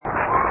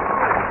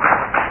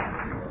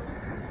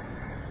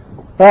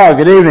Well,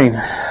 good evening.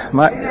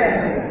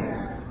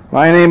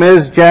 My name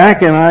is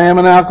Jack, and I am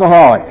an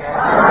alcoholic.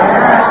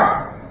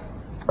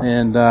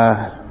 And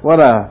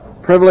what a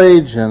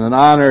privilege and an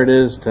honor it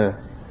is to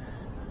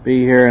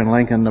be here in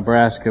Lincoln,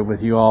 Nebraska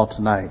with you all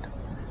tonight.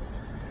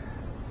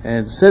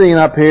 And sitting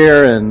up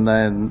here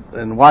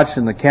and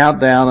watching the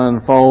countdown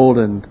unfold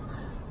and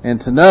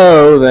to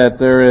know that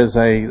there's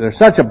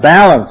such a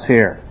balance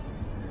here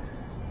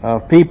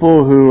of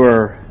people who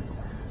are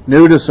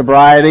new to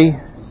sobriety,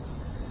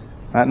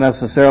 not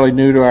necessarily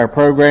new to our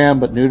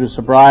program, but new to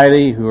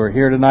sobriety, who are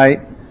here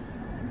tonight,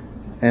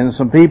 and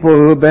some people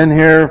who have been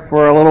here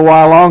for a little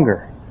while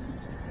longer.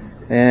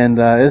 And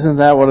isn't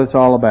that what it's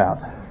all about?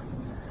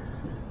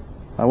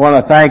 I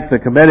want to thank the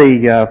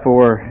committee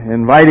for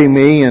inviting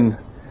me, and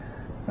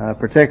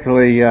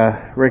particularly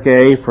Rick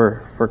A.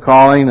 for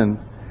calling and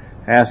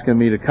asking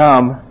me to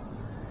come.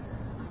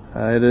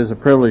 It is a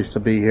privilege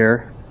to be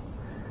here.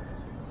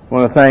 I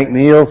want to thank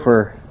Neil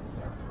for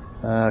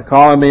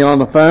calling me on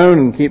the phone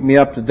and keeping me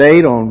up to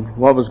date on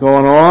what was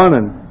going on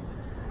and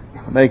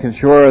making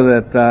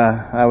sure that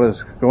I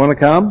was going to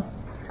come.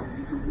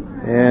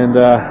 And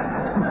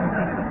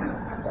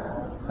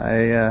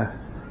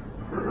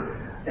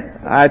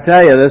I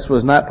tell you, this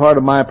was not part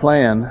of my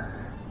plan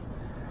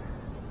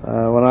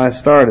when I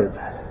started.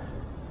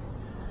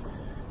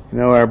 You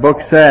know, our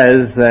book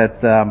says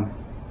that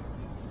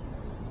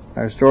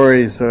our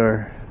stories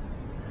are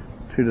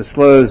to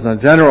disclose in a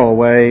general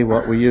way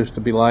what we used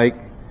to be like,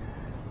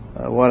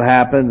 what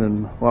happened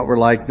and what we're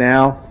like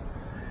now.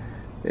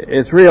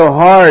 It's real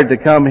hard to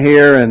come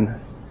here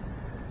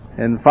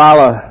and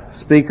follow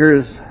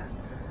speakers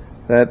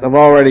that have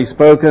already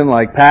spoken,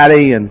 like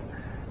Patty and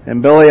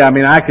Billy. I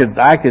mean, I could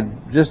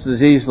just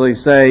as easily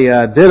say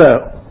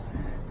ditto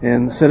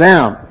and sit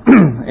down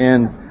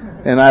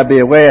and I'd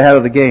be way ahead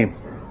of the game.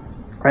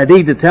 I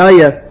need to tell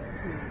you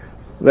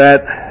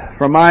that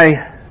from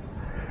my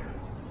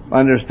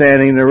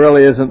understanding, there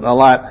really isn't a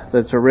lot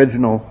that's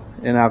original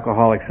in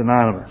Alcoholics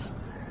Anonymous.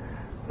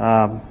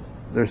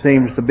 There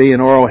seems to be an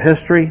oral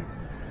history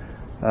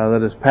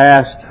that has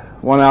passed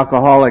one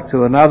alcoholic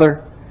to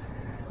another,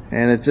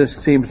 and it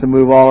just seems to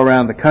move all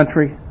around the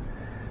country.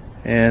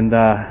 And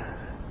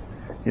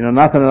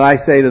nothing that I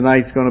say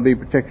tonight is going to be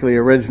particularly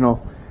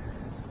original.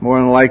 More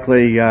than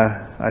likely,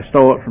 I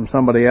stole it from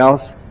somebody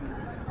else.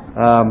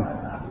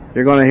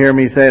 You're going to hear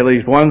me say at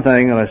least one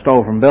thing that I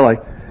stole from Billy.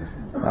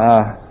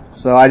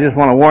 So I just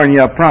want to warn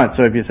you up front.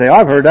 So if you say, "Oh,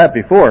 I've heard that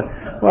before,"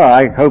 well,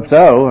 I hope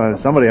so.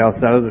 Somebody else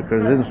said it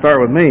because it didn't start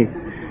with me.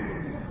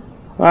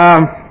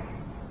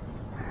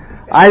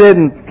 I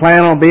didn't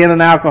plan on being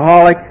an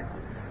alcoholic.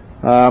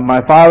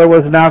 My father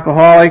was an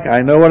alcoholic.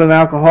 I know what an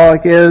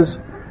alcoholic is.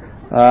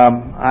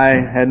 I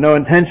had no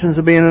intentions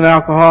of being an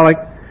alcoholic.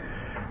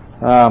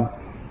 I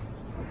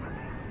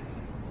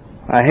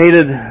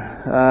hated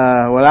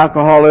what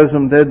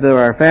alcoholism did to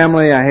our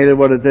family. I hated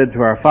what it did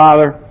to our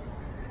father.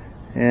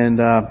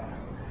 And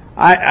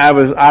I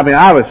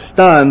was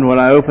stunned when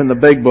I opened the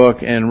big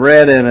book and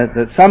read in it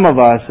that some of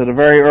us at a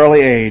very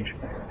early age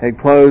had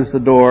closed the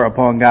door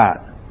upon God.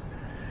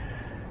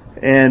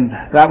 And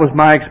that was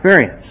my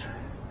experience.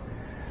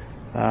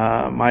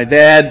 My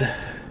dad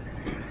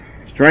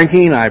was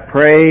drinking. I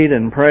prayed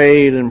and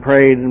prayed and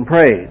prayed and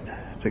prayed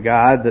to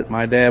God that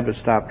my dad would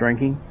stop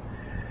drinking.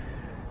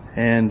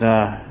 And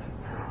on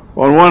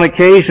one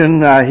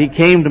occasion, he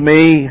came to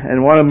me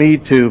and wanted me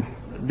to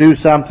do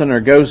something or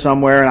go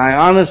somewhere, and I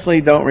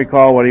honestly don't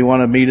recall what he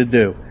wanted me to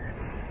do.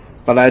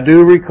 But I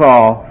do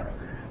recall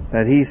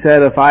that he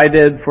said if I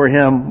did for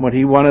him what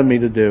he wanted me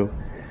to do,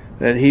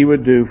 that he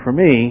would do for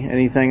me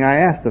anything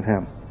I asked of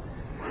him.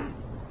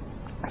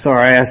 So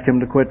I asked him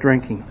to quit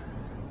drinking.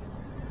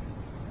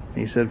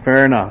 He said,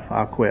 "Fair enough,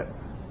 I'll quit."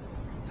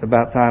 It's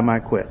about time I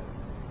quit.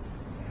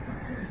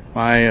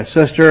 My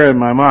sister and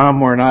my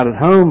mom were not at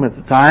home at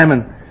the time,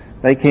 and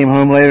they came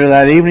home later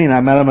that evening.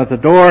 I met them at the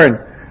door and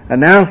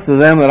announced to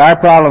them that our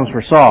problems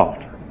were solved.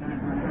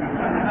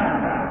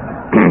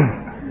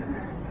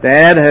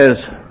 Dad has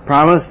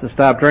promised to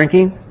stop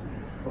drinking.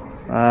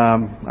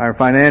 Our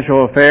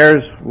financial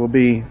affairs will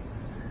be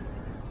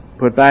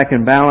put back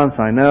in balance,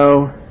 I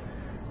know.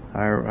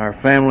 Our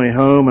family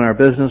home and our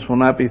business will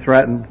not be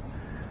threatened.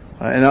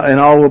 And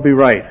all will be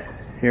right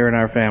here in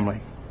our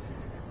family.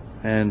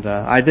 And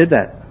I did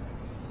that.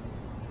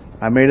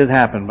 I made it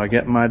happen by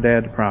getting my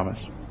dad to promise.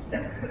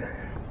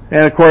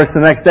 And of course,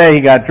 the next day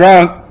he got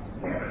drunk,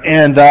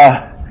 and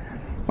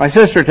my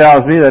sister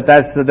tells me that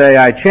that's the day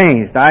I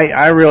changed.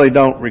 I really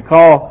don't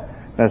recall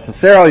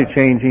necessarily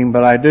changing,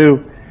 but I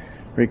do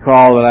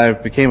recall that I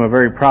became a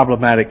very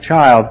problematic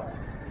child.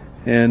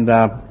 And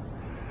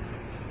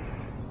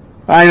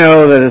I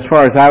know that as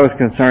far as I was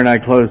concerned, I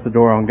closed the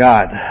door on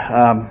God.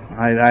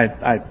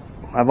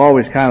 I've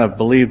always kind of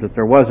believed that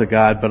there was a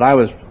God, but I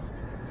was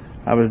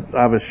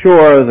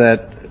sure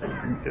that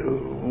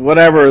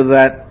whatever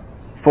that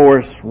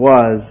force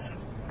was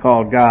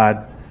called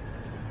God,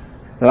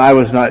 that I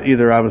was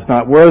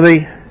not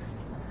worthy,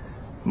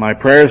 my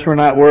prayers were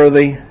not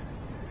worthy,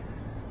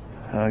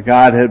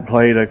 God had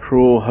played a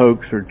cruel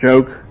hoax or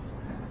joke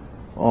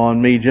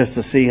on me just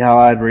to see how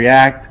I'd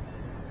react.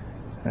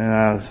 And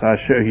I'll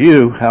show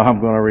you how I'm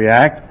going to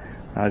react.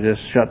 I'll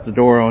just shut the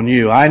door on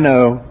you. I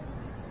know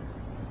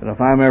that if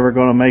I'm ever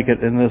going to make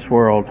it in this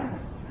world,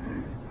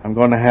 I'm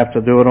going to have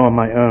to do it on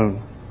my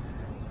own.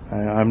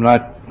 I'm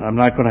not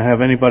going to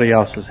have anybody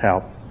else's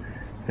help.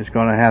 It's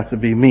going to have to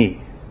be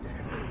me.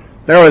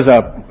 There was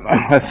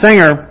a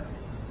singer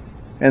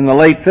in the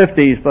late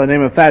 50s by the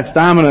name of Fats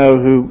Domino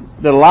who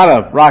did a lot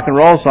of rock and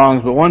roll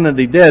songs, but one that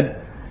he did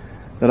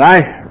that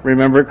I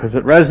remember because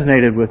it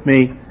resonated with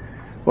me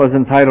was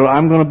entitled,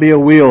 I'm going to be a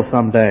wheel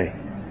someday.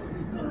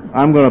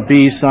 I'm going to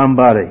be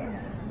somebody.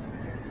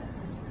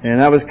 And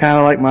that was kind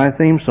of like my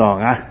theme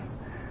song.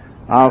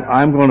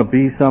 I'm going to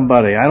be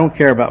somebody. I don't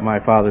care about my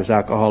father's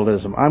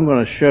alcoholism. I'm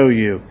going to show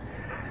you.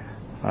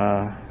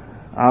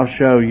 I'll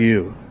show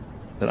you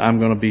that I'm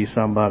going to be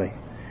somebody.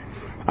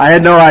 I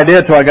had no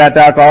idea till I got to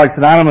Alcoholics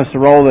Anonymous the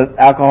role that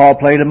alcohol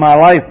played in my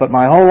life, but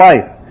my whole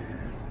life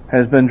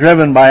has been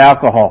driven by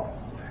alcohol,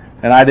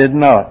 and I didn't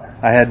know it.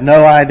 I had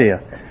no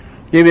idea.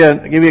 Give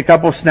you a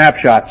couple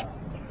snapshots.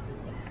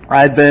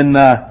 I'd been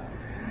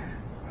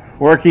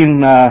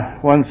working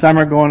one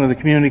summer, going to the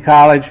community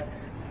college,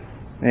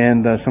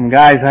 and some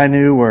guys I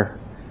knew were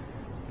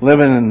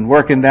living and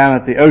working down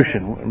at the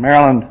ocean.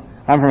 Maryland.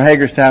 I'm from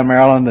Hagerstown,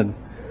 Maryland, and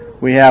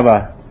we have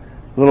a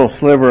little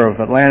sliver of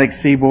Atlantic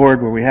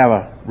seaboard where we have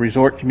a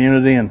resort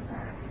community, and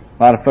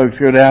a lot of folks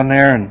go down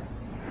there, and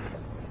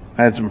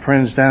I had some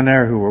friends down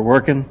there who were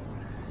working,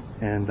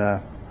 and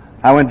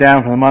I went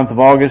down for the month of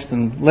August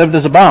and lived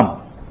as a bum.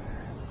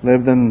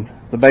 Lived in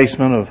the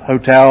basement of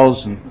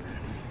hotels and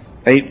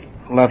ate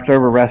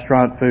leftover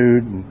restaurant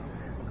food and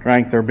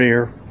drank their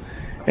beer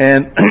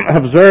and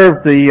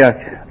observed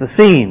the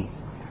scene.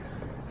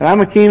 And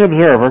I'm a keen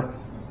observer,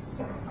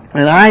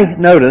 and I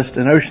noticed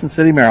in Ocean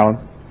City, Maryland,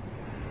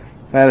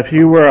 that if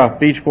you were a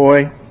beach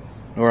boy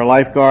or a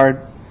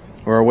lifeguard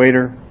or a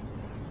waiter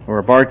or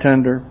a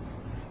bartender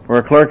or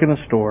a clerk in a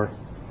store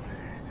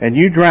and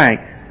you drank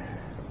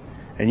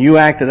and you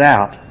acted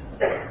out,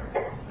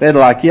 they'd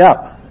lock you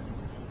up.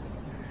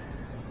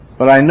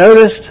 But I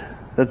noticed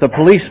that the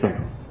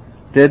policemen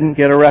didn't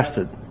get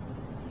arrested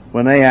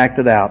when they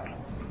acted out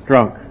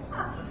drunk.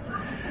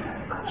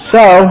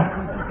 So,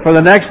 for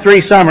the next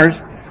 3 summers,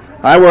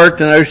 I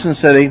worked in Ocean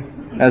City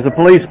as a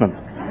policeman.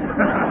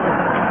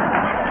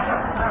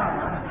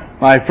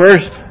 My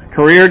first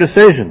career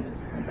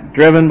decision,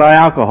 driven by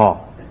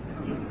alcohol.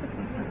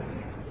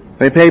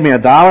 They paid me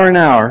 $1 an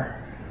hour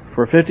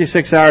for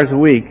 56 hours a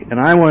week, and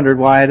I wondered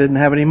why I didn't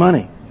have any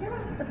money.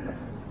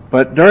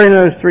 But during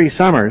those 3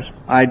 summers,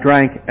 I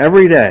drank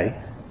every day.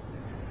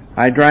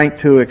 I drank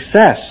to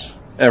excess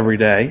every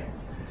day,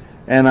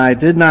 and I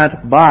did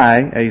not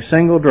buy a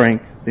single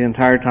drink the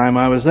entire time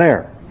I was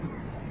there.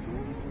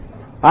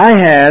 I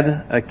had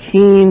a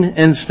keen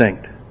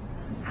instinct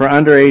for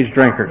underage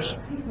drinkers.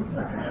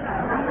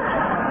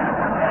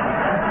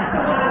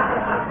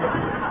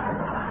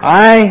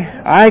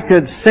 I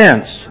could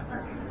sense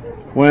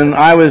when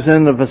I was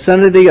in the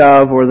vicinity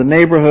of or the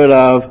neighborhood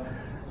of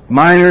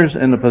minors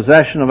in the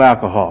possession of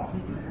alcohol.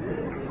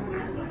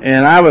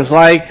 And I was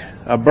like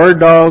a bird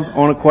dog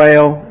on a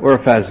quail or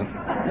a pheasant.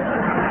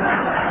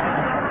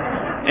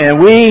 And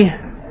we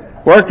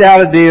worked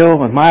out a deal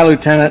with my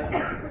lieutenant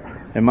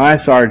and my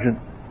sergeant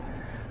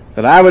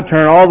that I would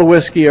turn all the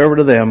whiskey over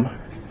to them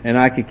and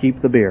I could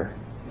keep the beer.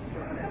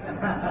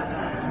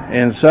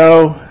 And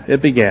so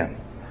it began.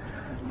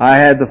 I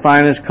had the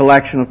finest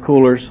collection of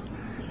coolers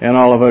in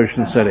all of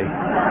Ocean City.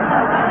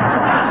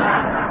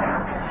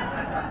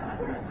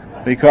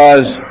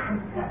 Because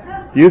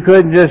you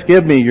couldn't just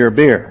give me your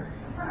beer.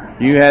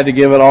 You had to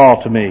give it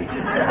all to me,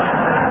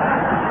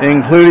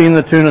 including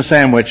the tuna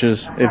sandwiches,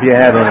 if you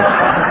had any.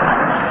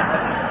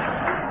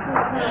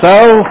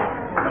 So,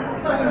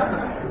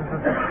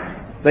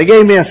 they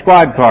gave me a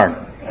squad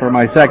car for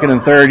my second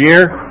and third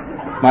year.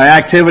 My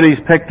activities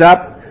picked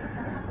up.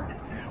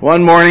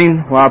 One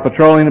morning, while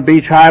patrolling the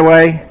beach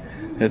highway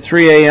at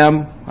 3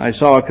 a.m., I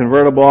saw a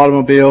convertible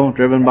automobile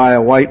driven by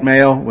a white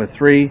male with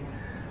 3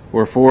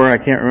 or 4, I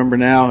can't remember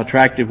now,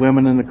 attractive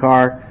women in the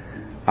car,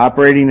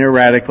 operating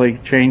erratically,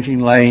 changing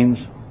lanes,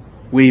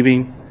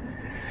 weaving.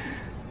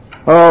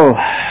 Oh,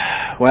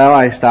 well,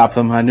 I stopped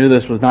them. I knew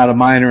this was not a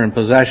minor in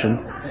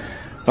possession,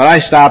 but I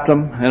stopped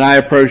them and I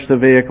approached the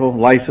vehicle,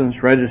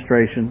 license,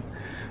 registration.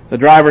 The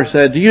driver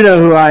said, "Do you know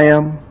who I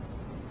am?"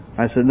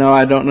 I said, "No,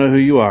 I don't know who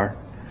you are."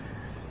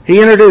 He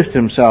introduced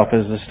himself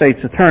as the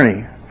state's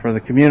attorney for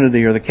the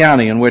community or the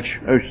county in which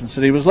Ocean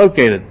City was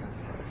located.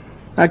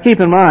 Now keep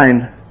in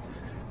mind,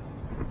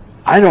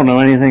 I don't know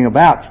anything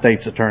about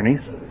state's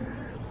attorneys.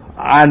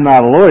 I'm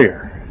not a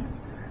lawyer.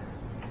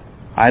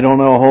 I don't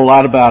know a whole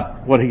lot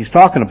about what he's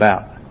talking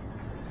about.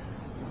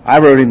 I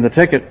wrote him the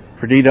ticket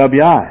for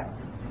DWI.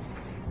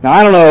 Now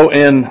I don't know,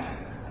 in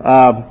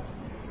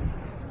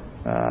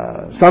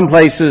some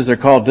places they're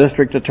called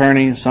district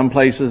attorneys, some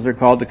places they're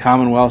called the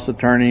Commonwealth's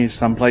attorneys,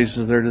 some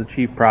places they're the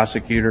chief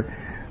prosecutor,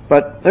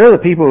 but they're the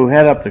people who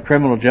head up the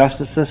criminal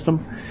justice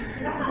system.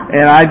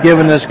 And I'd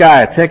given this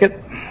guy a ticket,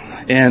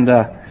 and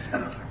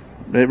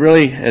it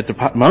really, at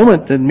the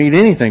moment, didn't mean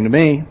anything to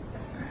me.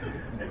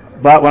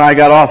 But when I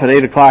got off at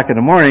 8 o'clock in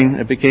the morning,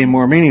 it became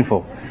more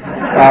meaningful.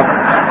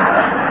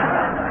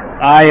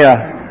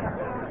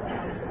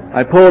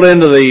 I pulled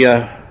into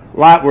the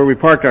lot where we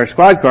parked our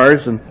squad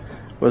cars and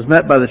was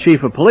met by the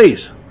chief of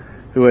police,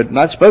 who had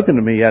not spoken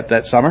to me yet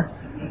that summer.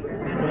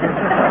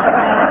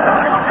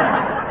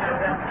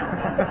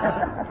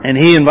 And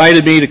he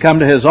invited me to come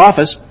to his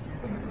office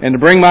and to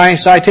bring my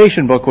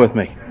citation book with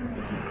me.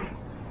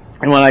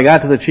 And when I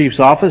got to the chief's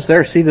office,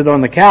 there seated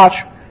on the couch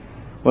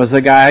was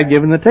the guy I'd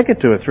given the ticket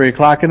to at 3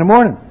 o'clock in the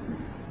morning,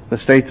 the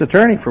state's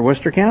attorney for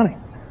Worcester County.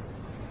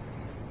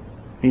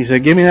 He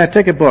said, "Give me that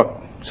ticket book,"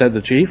 said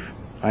the chief.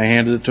 I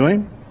handed it to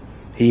him.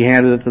 He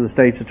handed it to the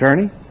state's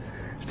attorney.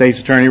 State's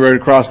attorney wrote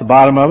across the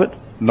bottom of it,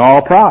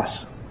 "Nol pros."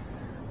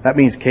 That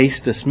means case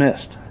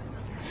dismissed.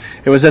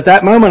 It was at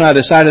that moment I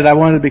decided I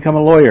wanted to become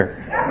a lawyer.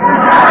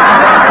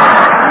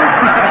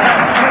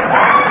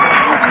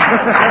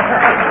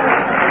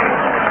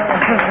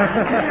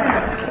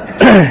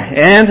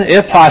 And,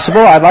 if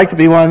possible, I'd like to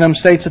be one of them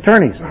state's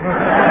attorneys.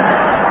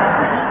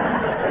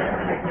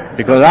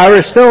 Because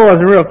I still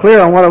wasn't real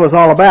clear on what it was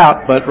all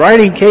about, but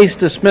writing case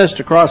dismissed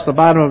across the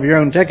bottom of your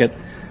own ticket,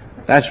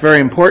 that's very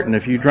important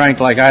if you drank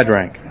like I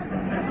drank.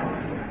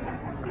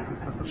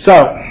 So,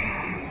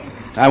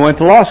 I went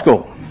to law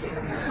school.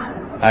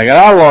 I got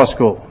out of law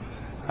school.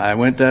 I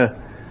went to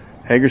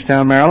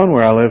Hagerstown, Maryland,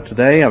 where I live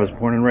today. I was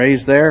born and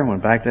raised there.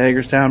 Went back to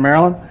Hagerstown,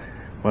 Maryland.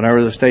 Went over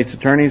to the state's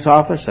attorney's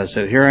office. I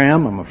said, "Here I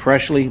am. I'm a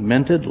freshly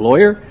minted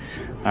lawyer.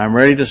 I'm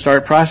ready to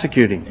start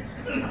prosecuting."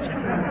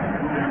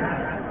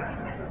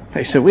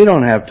 They said, "We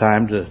don't have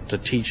time to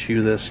teach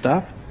you this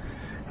stuff.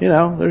 You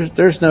know,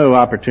 there's no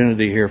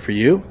opportunity here for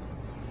you."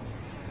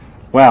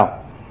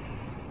 Well,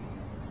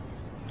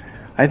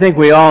 I think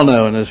we all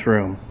know in this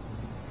room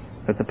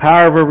that the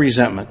power of a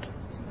resentment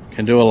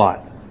can do a lot.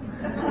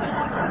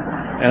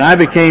 And I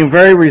became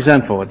very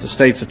resentful at the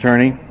state's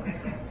attorney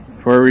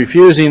for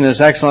refusing this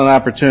excellent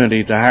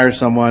opportunity to hire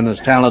someone as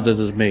talented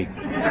as me,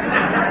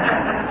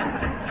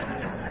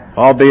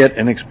 albeit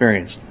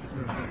inexperienced.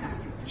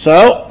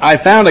 So I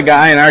found a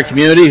guy in our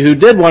community who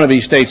did want to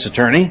be state's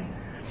attorney.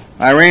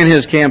 I ran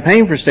his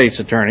campaign for state's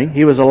attorney.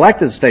 He was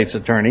elected state's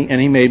attorney, and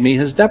he made me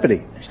his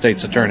deputy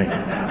state's attorney.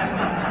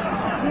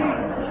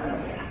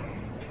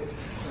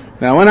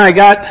 Now, when I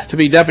got to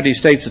be deputy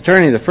state's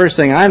attorney, the first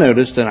thing I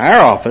noticed in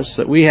our office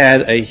that we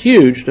had a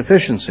huge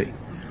deficiency.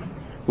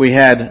 We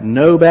had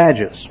no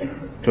badges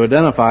to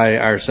identify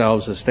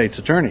ourselves as state's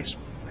attorneys.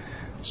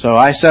 So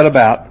I set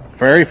about, the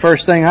very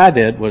first thing I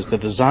did was to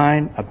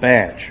design a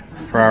badge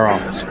for our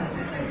office.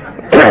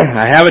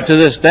 I have it to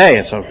this day.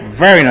 It's a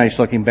very nice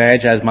looking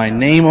badge, has my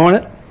name on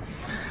it.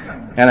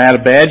 And I had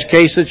a badge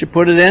case that you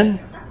put it in,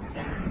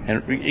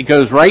 and it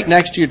goes right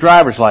next to your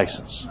driver's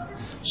license.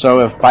 So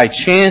if by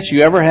chance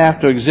you ever have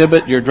to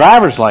exhibit your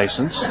driver's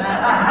license,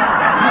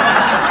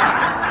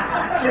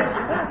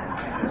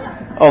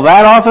 oh,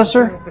 that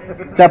officer?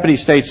 Deputy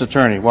State's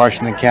Attorney,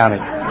 Washington County.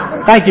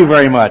 Thank you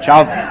very much.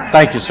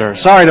 Thank you, sir.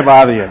 Sorry to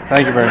bother you.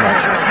 Thank you very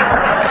much.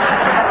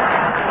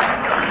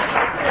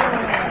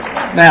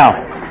 Now,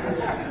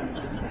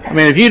 I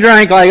mean, if you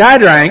drank like I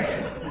drank,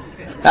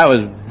 that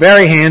was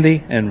very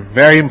handy and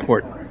very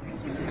important.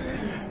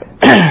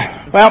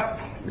 Well,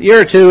 a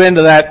year or two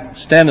into that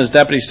stint as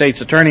Deputy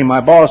State's Attorney,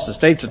 my boss, the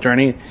State's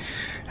Attorney,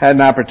 had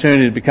an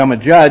opportunity to become a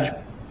judge.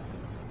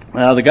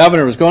 The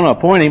governor was going to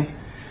appoint him.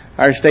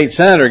 Our state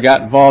senator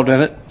got involved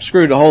in it,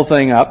 screwed the whole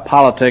thing up,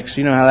 politics,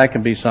 you know how that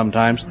can be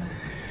sometimes.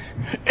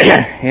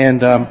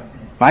 And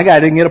my guy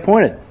didn't get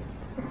appointed.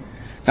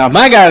 Now, if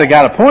my guy had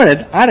got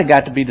appointed, I'd have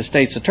got to be the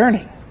state's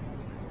attorney.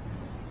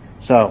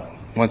 So,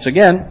 once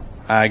again,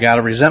 I got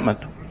a resentment.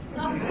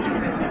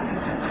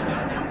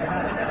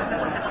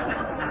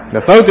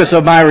 The focus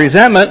of my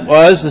resentment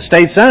was the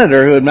state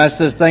senator who had messed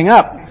this thing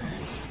up.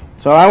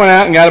 So I went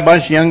out and got a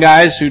bunch of young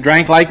guys who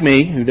drank like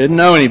me, who didn't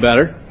know any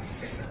better,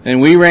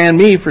 and we ran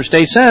me for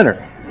state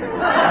senator.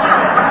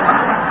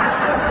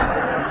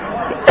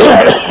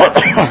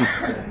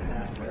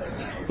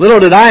 Little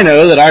did I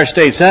know that our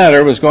state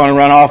senator was going to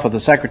run off with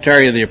the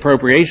secretary of the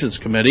Appropriations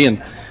Committee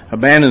and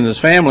abandon his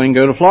family and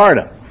go to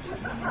Florida.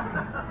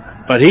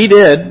 But he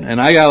did,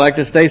 and I got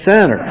elected state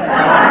senator.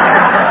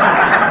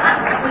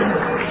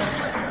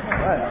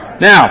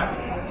 Now,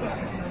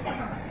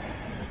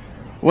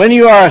 when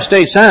you are a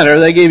state senator,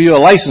 they give you a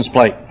license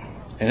plate,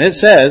 and it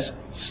says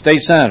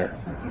state senator.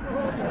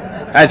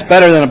 That's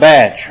better than a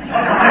badge.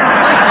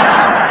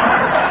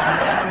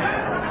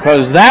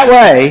 Because that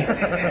way,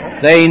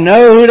 they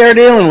know who they're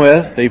dealing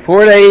with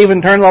before they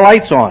even turn the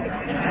lights on.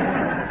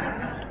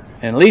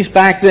 And at least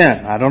back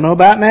then, I don't know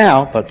about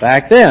now, but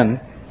back then,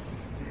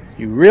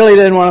 you really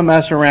didn't want to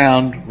mess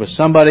around with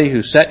somebody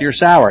who set your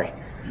salary.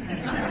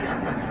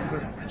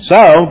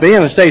 So,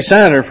 being a state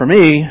senator for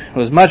me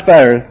was much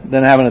better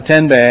than having a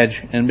 10 badge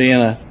and being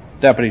a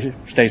deputy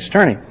state's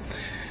attorney.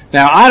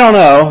 Now, I don't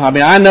know. I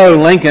mean, I know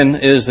Lincoln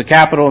is the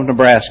capital of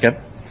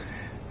Nebraska,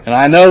 and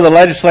I know the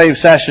legislative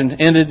session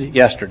ended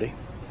yesterday.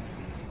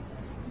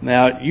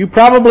 Now, you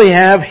probably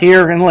have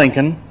here in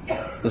Lincoln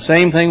the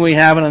same thing we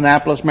have in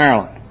Annapolis,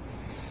 Maryland.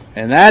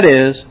 And that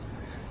is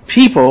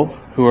people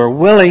who are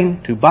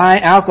willing to buy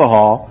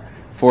alcohol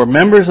for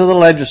members of the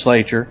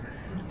legislature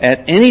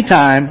at any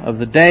time of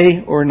the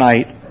day or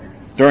night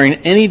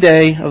during any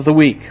day of the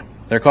week.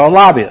 They're called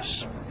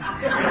lobbyists.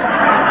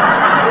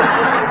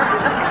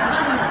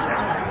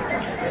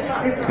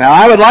 Now,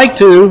 I would like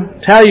to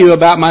tell you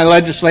about my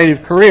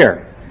legislative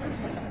career,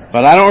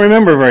 but I don't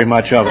remember very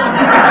much of it.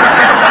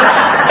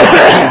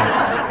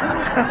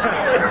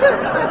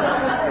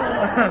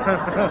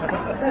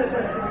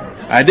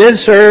 I did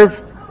serve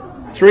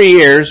 3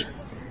 years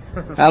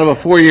out of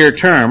a 4-year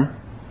term,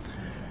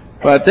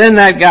 but then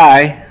that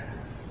guy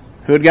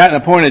who had gotten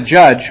appointed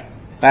judge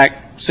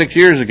back 6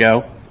 years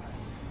ago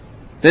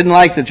didn't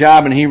like the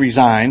job and he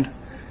resigned,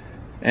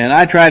 and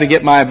I tried to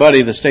get my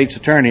buddy, the state's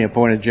attorney,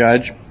 appointed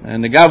judge,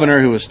 and the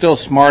governor, who was still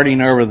smarting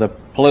over the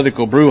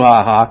political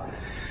brouhaha,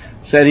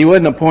 said he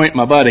wouldn't appoint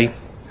my buddy,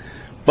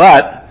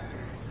 but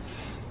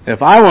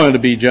if I wanted to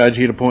be judge,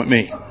 he'd appoint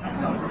me.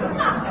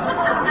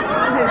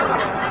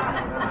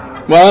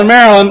 Well, in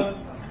Maryland,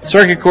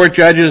 circuit court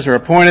judges are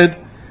appointed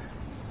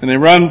and they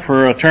run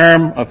for a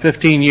term of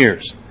 15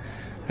 years.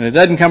 And it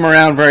doesn't come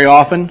around very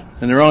often,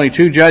 and there are only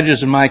 2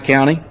 judges in my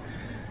county,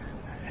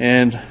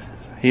 and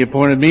he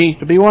appointed me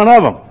to be one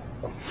of them.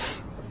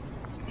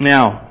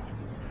 Now,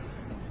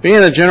 being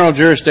a general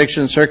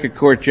jurisdiction circuit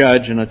court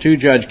judge in a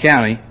 2-judge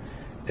county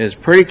is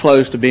pretty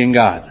close to being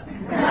God.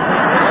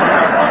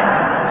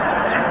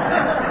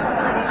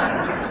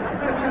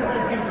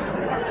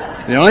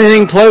 The only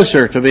thing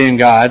closer to being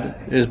God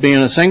is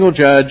being a single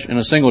judge in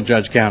a single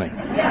judge county.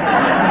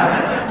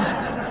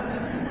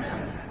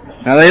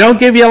 Now, they don't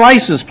give you a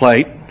license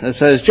plate that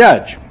says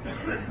judge,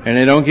 and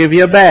they don't give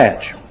you a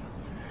badge.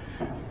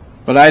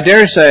 But I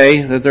dare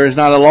say that there is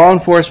not a law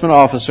enforcement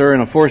officer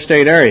in a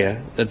 4-state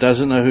area that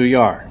doesn't know who you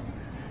are.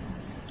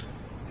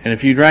 And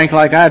if you drank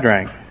like I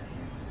drank,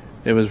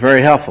 it was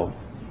very helpful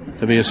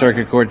to be a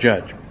circuit court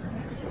judge.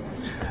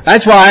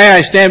 That's why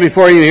I stand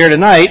before you here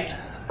tonight,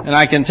 and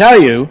I can tell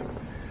you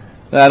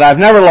that I've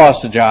never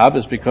lost a job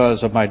is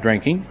because of my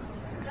drinking.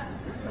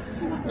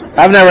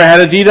 I've never had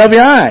a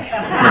DWI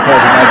because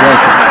of my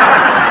drinking.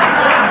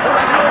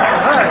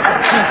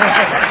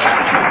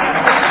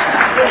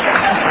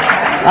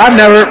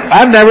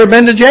 I've never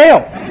been to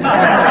jail.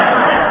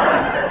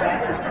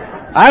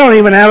 I don't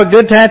even have a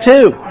good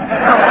tattoo.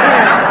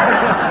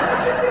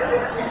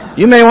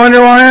 You may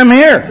wonder why I'm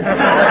here.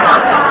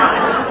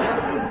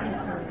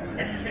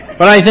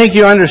 But I think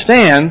you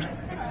understand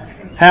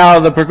how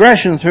the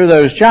progression through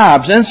those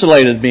jobs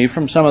insulated me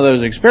from some of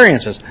those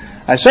experiences.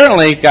 I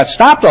certainly got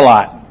stopped a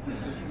lot,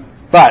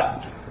 but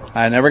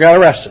I never got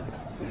arrested.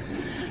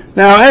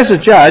 Now, as a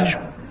judge,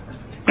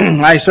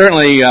 I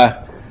certainly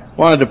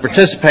wanted to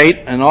participate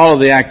in all of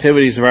the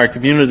activities of our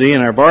community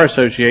and our bar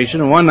association.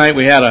 And one night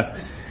we had a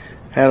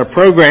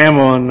program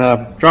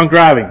on drunk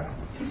driving,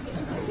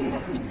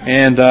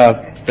 and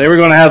they were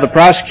going to have the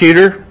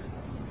prosecutor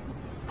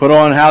put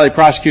on how they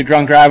prosecute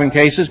drunk driving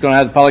cases, going to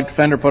have the public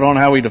defender put on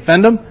how we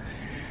defend them,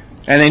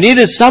 and they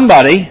needed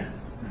somebody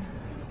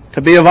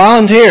to be a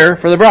volunteer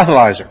for the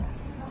breathalyzer.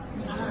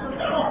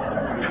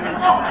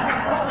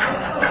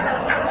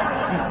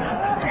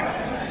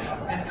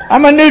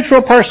 I'm a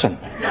neutral person.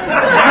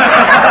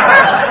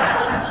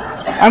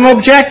 I'm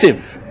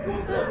objective.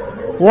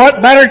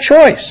 What better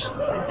choice?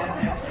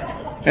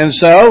 And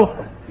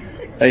so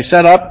they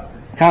set up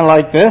kind of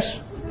like this,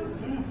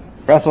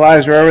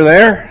 breathalyzer over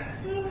there,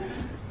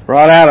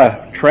 brought out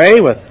a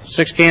tray with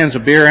 6 cans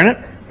of beer in it.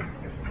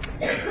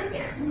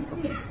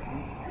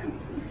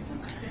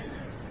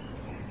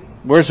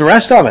 Where's the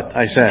rest of it?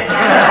 I said.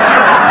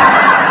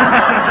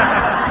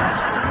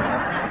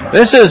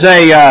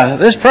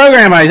 This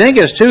program, I think,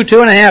 is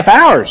 2.5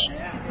 hours.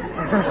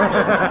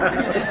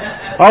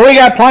 Well, we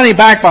got plenty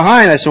back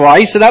behind. I said, well,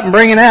 ice it up and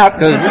bring it out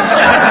because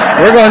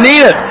we're going to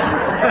need it.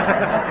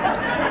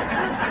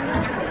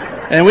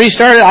 And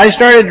I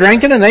started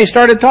drinking and they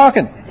started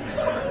talking.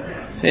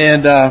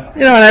 And,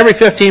 and every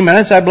 15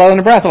 minutes I blow in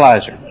the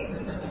breathalyzer.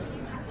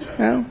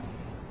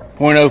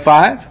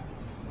 0.05,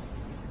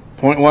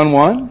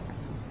 0.11,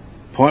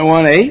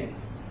 0.18,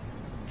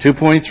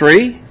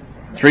 2.3,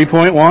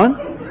 3.1.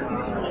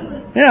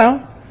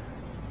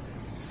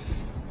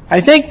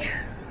 I think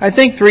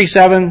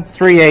 3.7,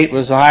 3.8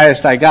 was the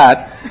highest I got.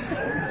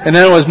 And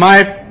then it was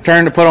my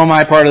turn to put on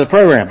my part of the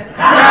program.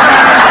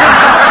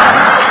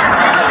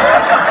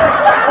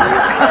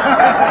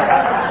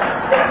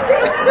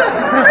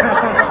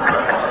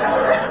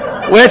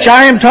 Which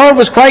I am told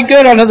was quite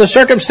good under the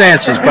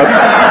circumstances, but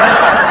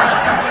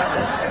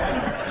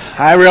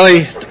I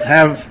really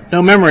have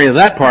no memory of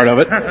that part of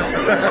it.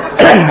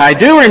 I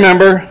do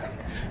remember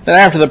that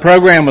after the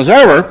program was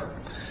over,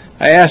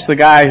 I asked the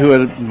guy who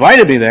had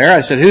invited me there, I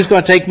said, who's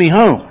going to take me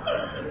home?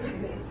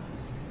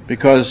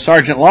 Because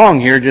Sergeant Long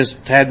here just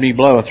had me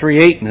blow a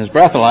 3.8 in his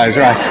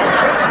breathalyzer.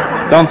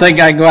 I don't think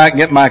I can go out and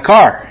get my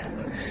car.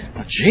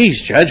 But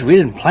geez, Judge, we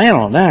didn't plan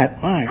on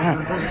that. My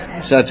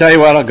God. So I'll tell you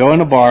what, I'll go in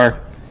the bar.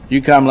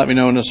 You come, let me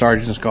know when the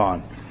sergeant's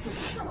gone.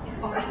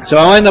 So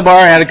I went in the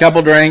bar, had a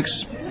couple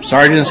drinks.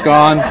 Sergeant's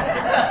gone.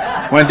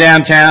 Went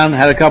downtown,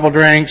 had a couple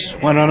drinks.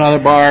 Went to another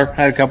bar,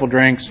 had a couple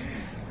drinks.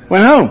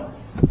 Went home.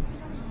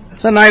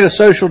 It's a night of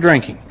social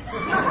drinking.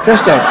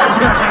 Just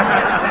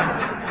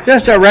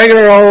a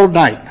regular old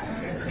night.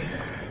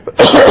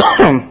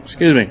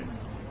 Excuse me.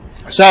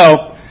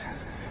 So,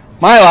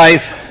 my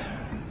life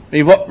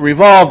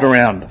revolved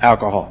around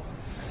alcohol.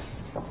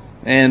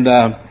 And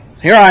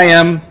here I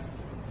am,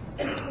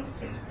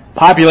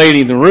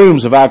 populating the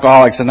rooms of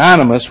Alcoholics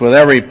Anonymous with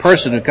every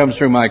person who comes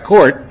through my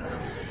court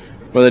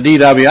with a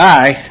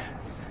DWI.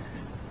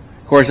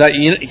 Of course,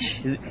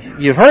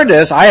 you've heard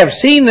this. I have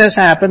seen this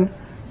happen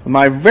with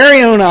my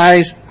very own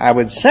eyes. I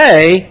would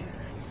say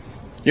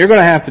you're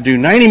going to have to do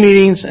 90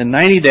 meetings in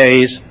 90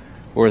 days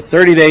or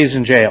 30 days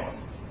in jail.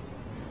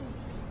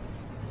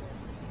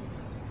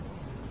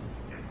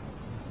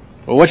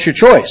 Well, what's your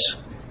choice?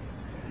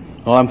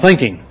 Well, I'm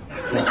thinking.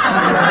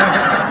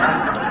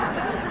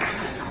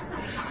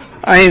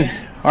 I mean,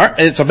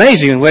 it's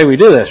amazing the way we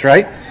do this,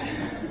 right?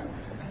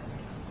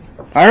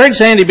 I heard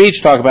Sandy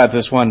Beach talk about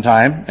this one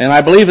time, and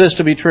I believe this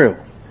to be true.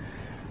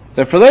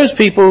 That for those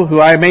people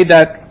who I made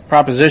that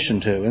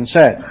proposition to and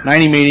said,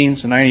 90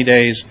 meetings in 90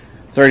 days,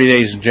 30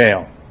 days in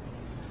jail,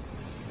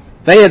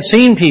 they had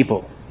seen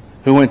people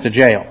who went to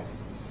jail,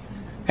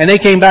 and they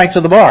came back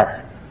to the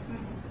bar.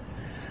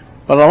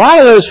 But a lot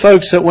of those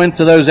folks that went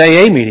to those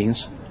AA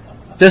meetings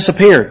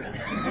disappeared.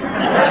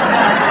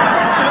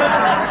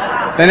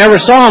 They never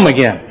saw them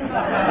again.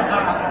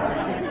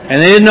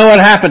 And they didn't know what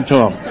happened to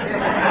them.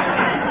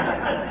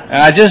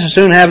 And I'd just as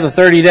soon have the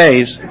 30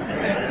 days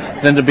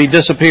than to be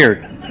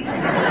disappeared.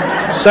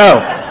 So,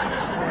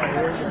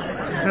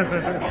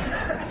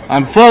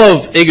 I'm full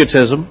of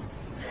egotism.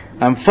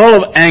 I'm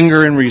full of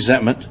anger and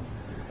resentment.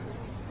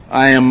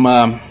 I'm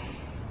a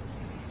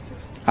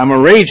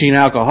raging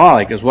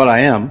alcoholic is what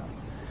I am.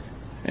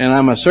 And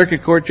I'm a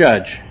circuit court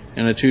judge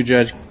in a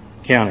 2-judge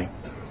county.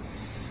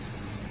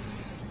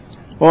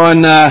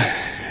 On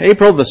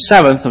April the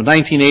 7th of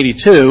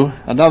 1982,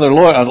 a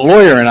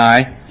lawyer and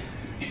I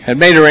had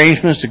made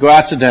arrangements to go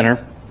out to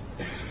dinner,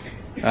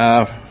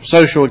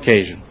 social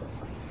occasion.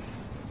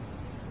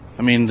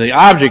 I mean, the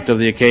object of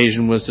the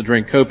occasion was to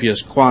drink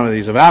copious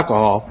quantities of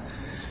alcohol,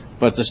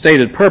 but the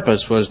stated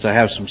purpose was to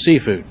have some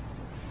seafood.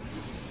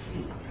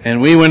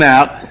 And we went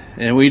out,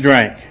 and we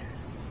drank,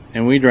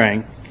 and we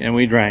drank, and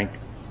we drank,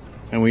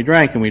 and we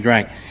drank, and we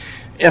drank.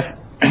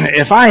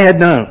 If I had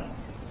known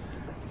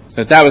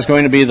that was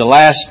going to be the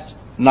last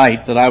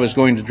night that I was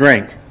going to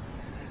drink,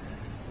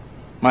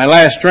 my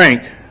last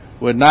drink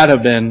would not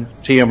have been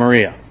Tia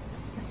Maria.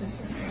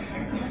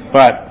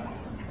 But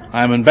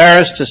I'm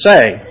embarrassed to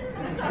say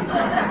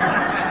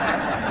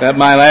that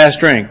my last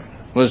drink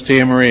was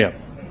Tia Maria.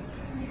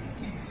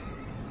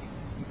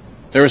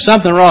 There was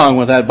something wrong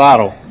with that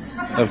bottle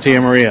of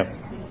Tia Maria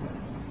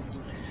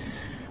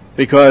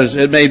because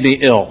it made me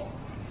ill.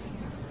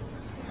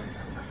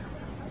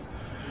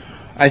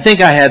 I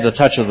think I had the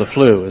touch of the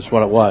flu is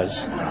what it was.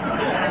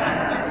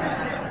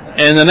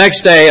 And the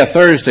next day, a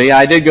Thursday,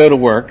 I did go to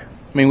work.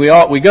 I mean, we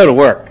go to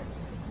work,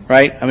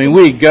 right? I mean,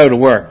 we go to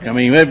work. I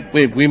mean,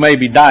 we may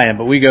be dying,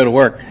 but we go to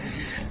work.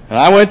 And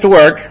I went to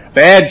work,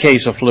 bad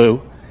case of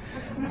flu,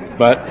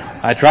 but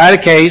I tried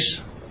a case.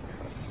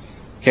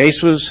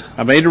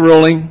 I made a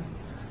ruling,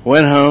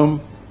 went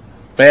home,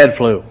 bad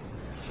flu.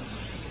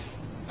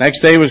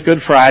 Next day was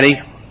Good Friday,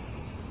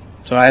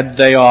 so I had the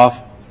day off.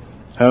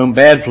 Home,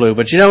 bad flu.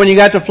 But you know, when you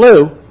got the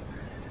flu,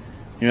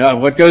 you know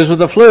what goes with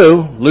the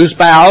flu? Loose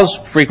bowels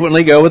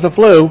frequently go with the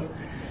flu.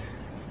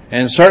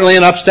 And certainly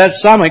an upset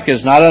stomach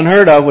is not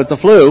unheard of with the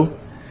flu.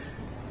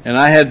 And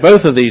I had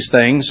both of these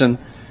things, and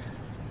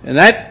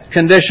that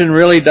condition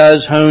really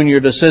does hone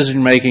your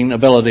decision-making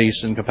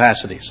abilities and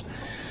capacities.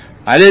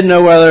 I didn't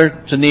know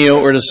whether to kneel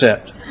or to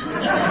sit.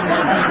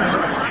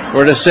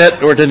 Or to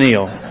sit or to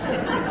kneel.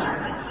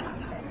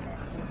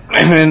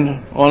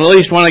 And on at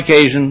least one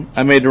occasion,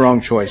 I made the wrong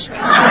choice. But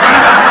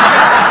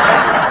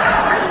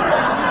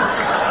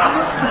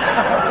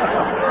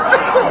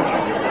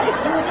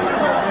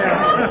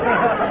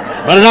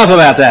enough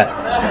about that.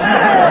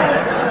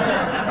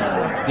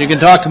 You can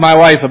talk to my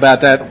wife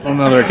about that on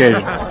another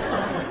occasion.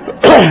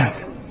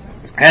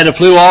 I had the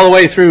flu all the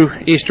way through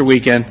Easter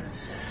weekend.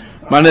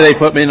 Monday they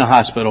put me in the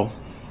hospital.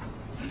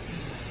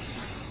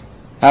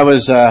 I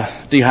was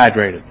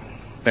dehydrated.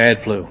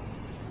 Bad flu.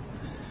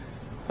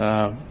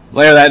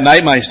 Later that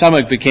night, my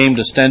stomach became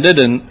distended,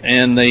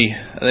 and they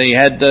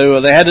had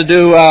to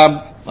do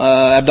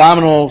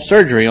abdominal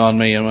surgery on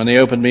me. And when they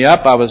opened me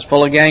up, I was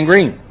full of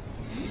gangrene,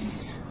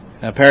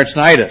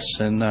 peritonitis,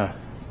 and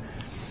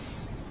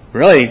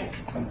really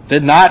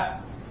did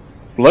not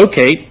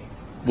locate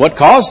what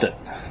caused it.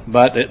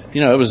 But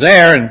it was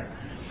there, and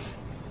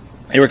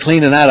they were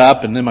cleaning that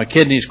up. And then my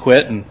kidneys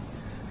quit, and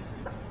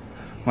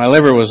my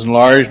liver was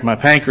enlarged, my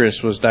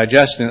pancreas was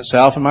digesting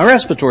itself, and my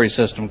respiratory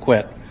system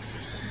quit.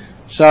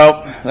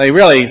 So they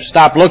really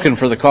stopped looking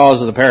for the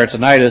cause of the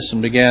peritonitis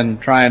and began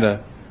trying to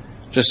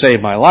just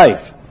save my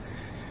life.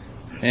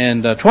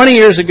 And 20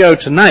 years ago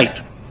tonight,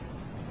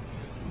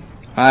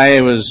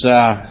 I was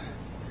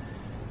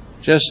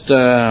just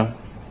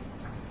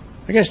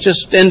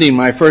ending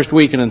my first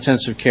week in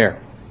intensive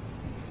care.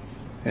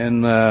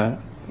 And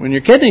when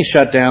your kidneys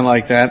shut down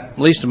like that, at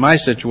least in my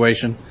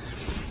situation,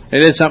 they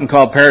did something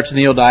called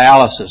peritoneal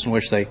dialysis, in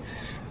which they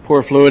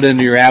pour fluid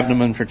into your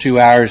abdomen for 2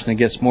 hours, and it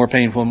gets more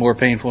painful and more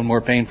painful and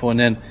more painful, and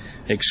then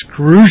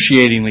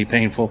excruciatingly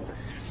painful.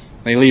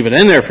 They leave it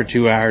in there for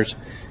 2 hours,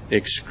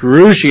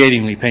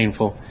 excruciatingly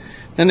painful.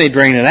 Then they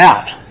drain it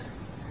out.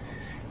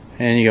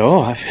 And you go,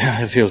 oh,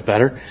 it feels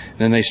better. And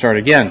then they start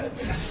again.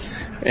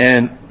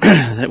 And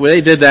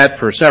they did that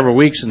for several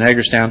weeks in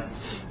Hagerstown.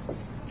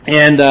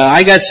 And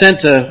I got sent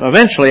to,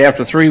 eventually,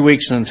 after 3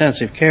 weeks in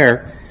intensive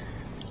care,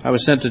 I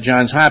was sent to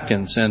Johns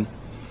Hopkins. And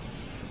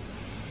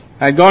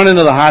I'd gone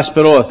into the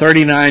hospital, a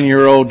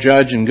 39-year-old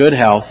judge in good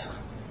health,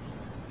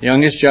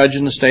 youngest judge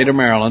in the state of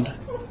Maryland,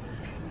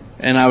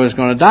 and I was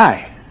going to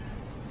die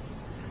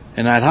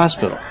in that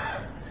hospital.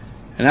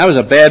 And that was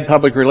a bad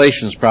public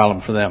relations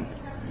problem for them.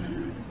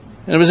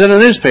 And it was in the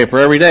newspaper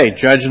every day.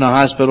 Judge in the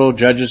hospital,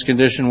 judge's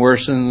condition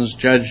worsens,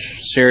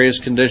 judge serious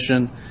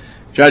condition,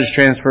 judge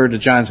transferred to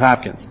Johns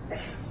Hopkins.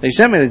 They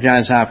sent me to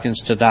Johns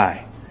Hopkins to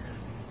die.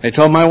 They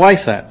told my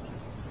wife that.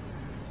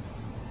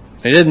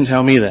 They didn't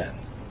tell me that.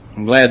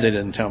 I'm glad they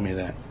didn't tell me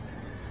that.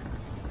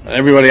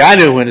 Everybody I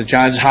knew who went to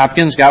Johns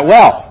Hopkins got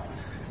well.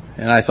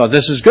 And I thought,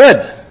 this is good,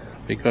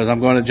 because I'm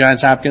going to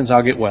Johns Hopkins,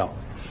 I'll get well.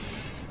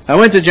 I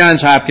went to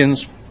Johns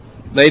Hopkins.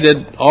 They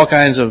did all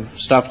kinds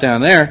of stuff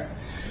down there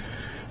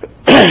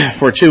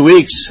for 2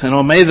 weeks. And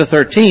on May the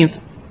 13th,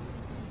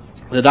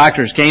 the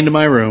doctors came to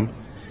my room.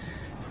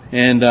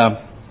 And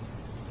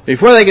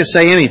before they could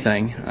say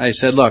anything, I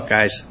said, look,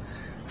 guys,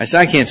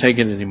 I can't take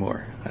it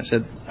anymore. I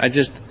said,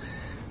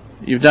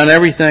 you've done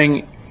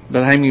everything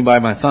but hang me by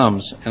my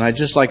thumbs, and I'd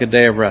just like a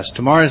day of rest.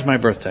 Tomorrow is my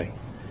birthday.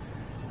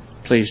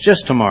 Please,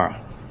 just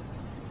tomorrow.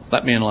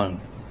 Let me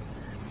alone.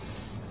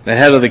 The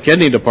head of the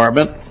kidney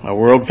department, a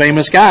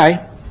world-famous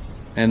guy,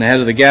 and the head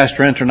of the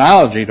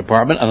gastroenterology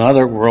department,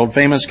 another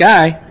world-famous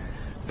guy,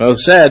 both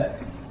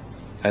said,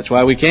 that's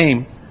why we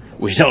came.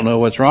 We don't know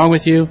what's wrong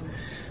with you,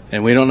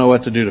 and we don't know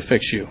what to do to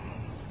fix you.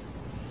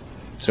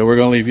 So we're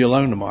going to leave you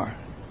alone tomorrow.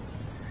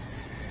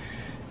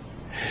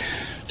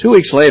 2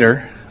 weeks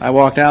later, I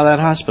walked out of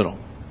that hospital.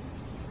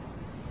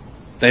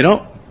 They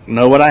don't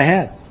know what I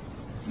had.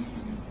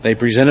 They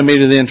presented me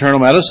to the internal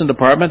medicine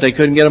department. They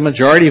couldn't get a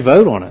majority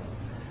vote on it.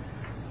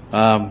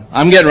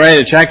 I'm getting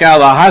ready to check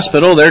out of the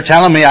hospital. They're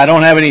telling me I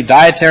don't have any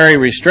dietary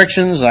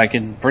restrictions. I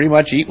can pretty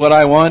much eat what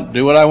I want,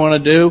 do what I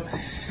want to do.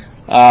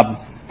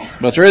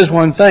 But there is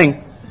one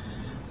thing.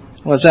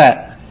 What's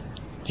that?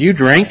 Do you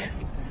drink?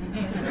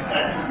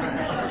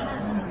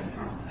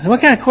 What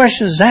kind of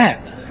question is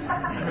that?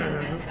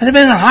 I've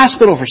been in the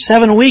hospital for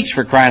 7 weeks,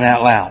 for crying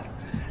out loud.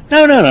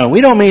 No.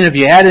 We don't mean if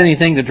you had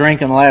anything to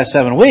drink in the last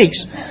 7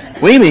 weeks.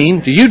 We mean,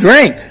 do you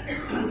drink?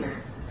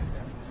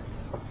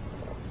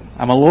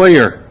 I'm a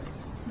lawyer.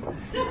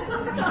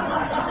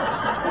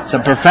 It's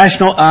a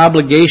professional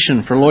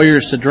obligation for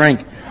lawyers to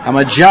drink. I'm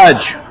a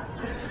judge.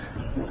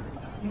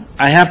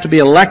 I have to be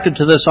elected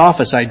to this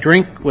office. I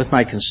drink with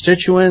my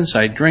constituents.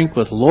 I drink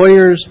with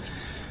lawyers.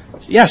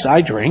 Yes,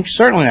 I drink.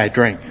 Certainly I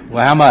drink.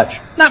 Well, how much?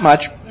 Not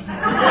much.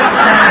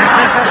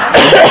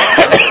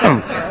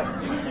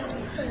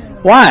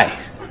 Why?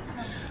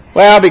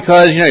 Well,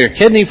 because, your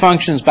kidney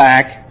function's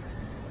back,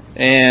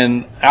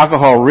 and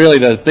alcohol really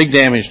does big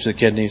damage to the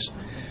kidneys.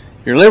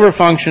 Your liver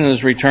function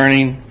is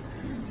returning,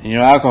 and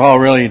alcohol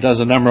really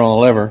does a number on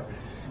the liver.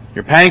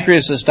 Your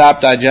pancreas has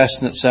stopped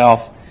digesting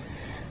itself,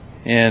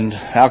 and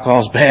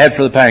alcohol's bad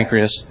for the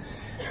pancreas.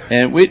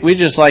 And we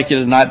just like you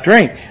to not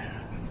drink.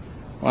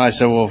 Well, I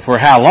said, well, for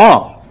how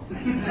long?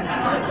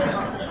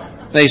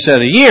 They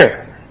said, a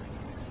year.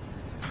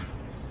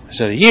 I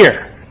said, a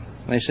year?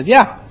 And they said,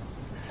 yeah.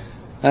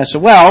 And I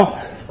said, well,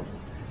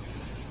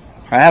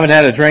 I haven't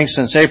had a drink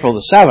since April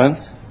the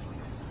 7th.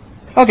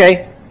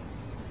 Okay.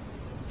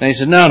 And he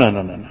said, no.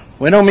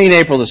 We don't mean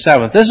April the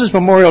 7th. This is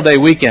Memorial Day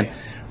weekend.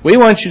 We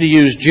want you to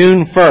use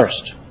June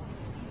 1st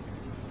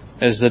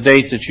as the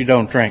date that you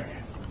don't drink.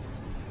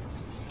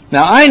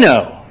 Now, I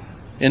know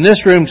in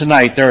this room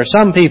tonight there are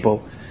some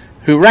people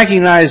who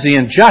recognize the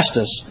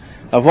injustice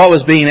of what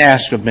was being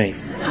asked of me.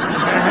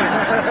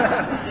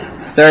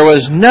 There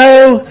was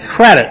no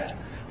credit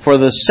for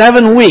the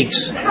 7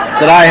 weeks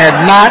that I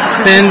had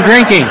not been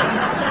drinking.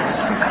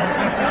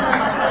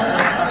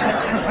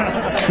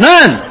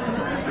 None.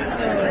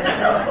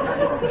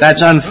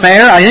 That's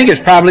unfair. I think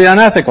it's probably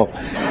unethical.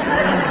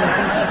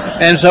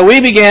 And so we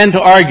began to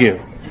argue,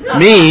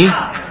 me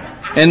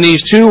and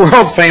these two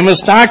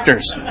world-famous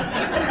doctors,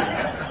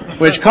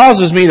 which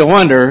causes me to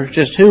wonder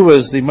just who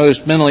was the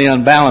most mentally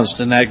unbalanced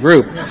in that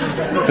group,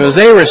 because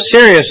they were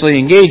seriously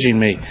engaging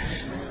me.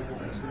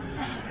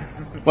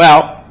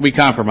 Well, we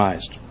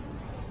compromised.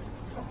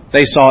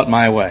 They saw it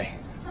my way.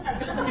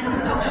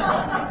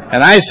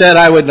 And I said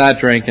I would not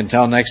drink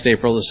until next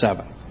April the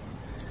 7th.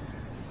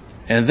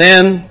 And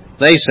then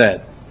they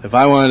said, if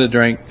I wanted to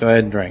drink, go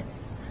ahead and drink.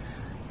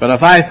 But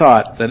if I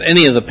thought that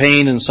any of the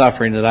pain and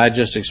suffering that I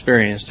just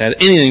experienced had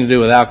anything to do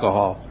with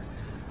alcohol,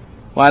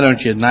 why don't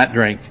you not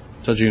drink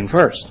till June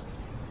 1st?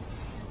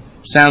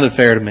 Sounded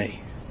fair to me.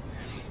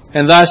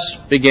 And thus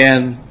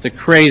began the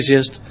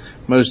craziest,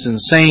 most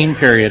insane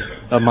period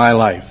of my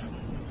life.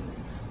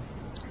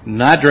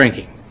 Not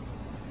drinking.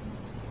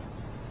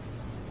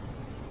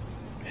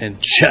 And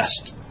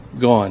just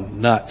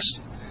going nuts.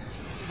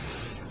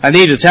 I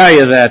need to tell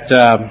you that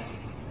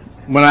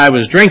when I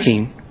was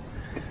drinking,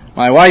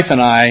 my wife and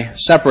I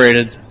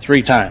separated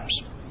 3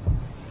 times.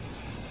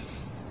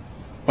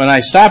 When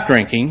I stopped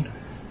drinking,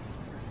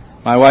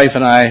 my wife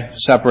and I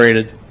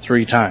separated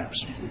 3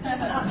 times.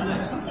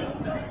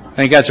 I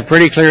think that's a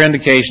pretty clear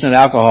indication that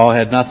alcohol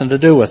had nothing to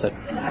do with it.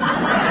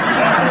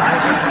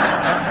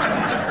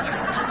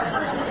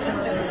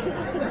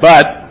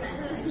 But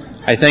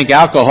I think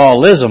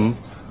alcoholism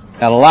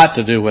had a lot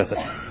to do with it.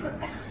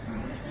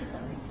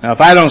 Now,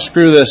 if I don't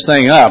screw this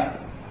thing up,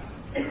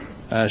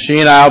 she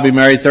and I will be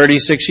married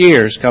 36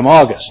 years come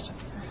August.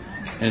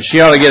 And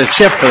she ought to get a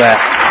chip for that.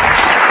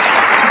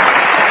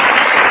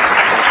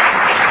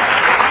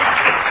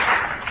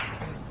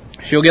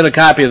 She'll get a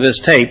copy of this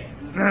tape,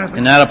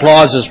 and that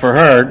applause is for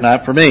her,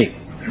 not for me.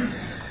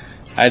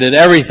 I did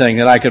everything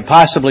that I could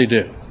possibly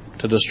do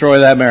to destroy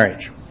that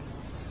marriage.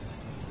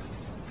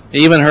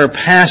 Even her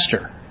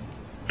pastor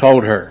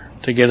told her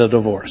to get a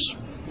divorce.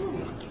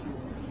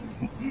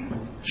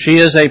 She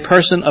is a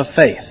person of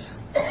faith.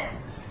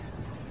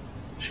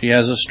 She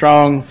has a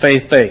strong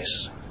faith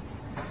base.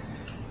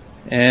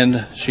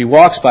 And she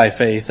walks by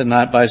faith and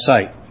not by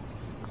sight.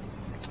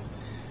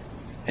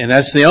 And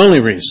that's the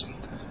only reason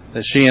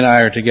that she and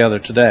I are together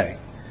today.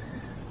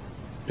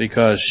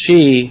 Because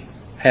she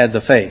had the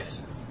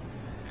faith.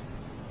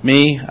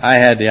 Me, I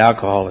had the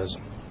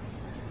alcoholism.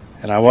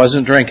 And I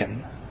wasn't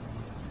drinking.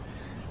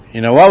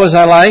 You know, what was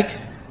I like?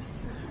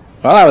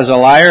 Well, I was a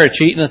liar, a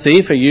cheat, and a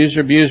thief, a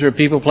user, abuser of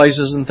people,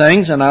 places, and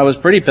things, and I was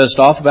pretty pissed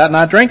off about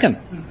not drinking.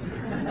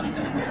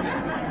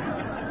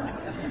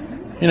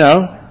 You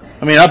know,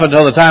 I mean, up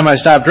until the time I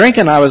stopped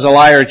drinking, I was a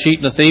liar, a cheat,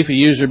 and a thief, a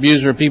user,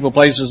 abuser of people,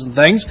 places, and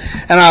things,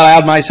 and I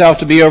allowed myself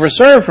to be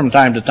overserved from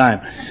time to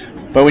time.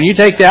 But when you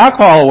take the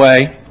alcohol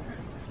away,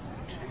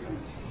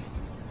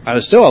 I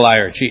was still a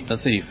liar, a cheat, and a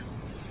thief,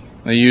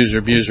 a user,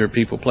 abuser of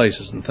people,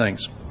 places, and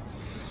things.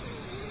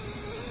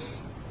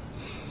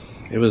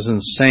 It was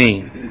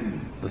insane.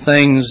 The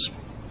things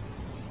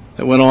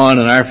that went on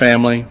in our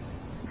family,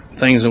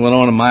 things that went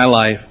on in my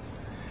life,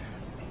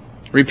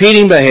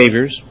 repeating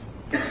behaviors.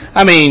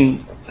 I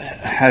mean,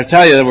 I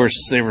tell you,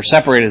 they were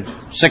separated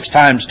 6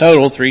 times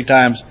total, 3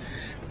 times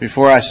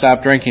before I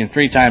stopped drinking,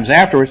 3 times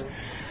afterwards.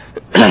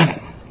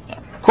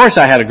 Of course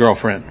I had a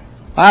girlfriend,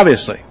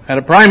 obviously. I had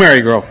a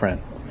primary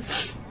girlfriend.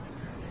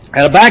 I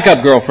had a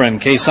backup girlfriend in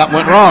case something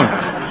went wrong.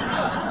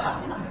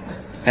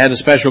 I had a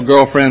special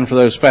girlfriend for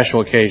those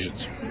special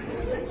occasions.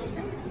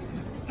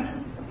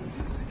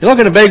 You look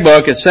at the big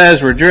book, it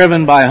says we're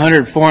driven by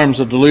 100 forms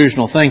of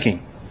delusional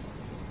thinking.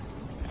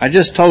 I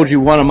just told you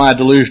one of my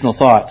delusional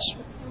thoughts,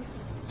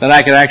 that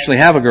I could actually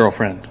have a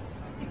girlfriend,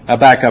 a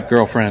backup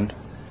girlfriend,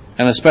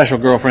 and a special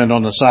girlfriend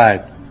on the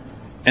side,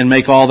 and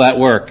make all that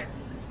work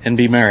and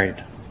be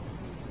married.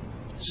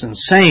 It's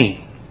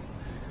insane.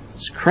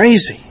 It's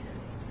crazy.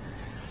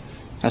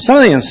 Now, some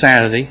of the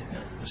insanity,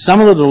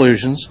 some of the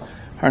delusions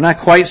are not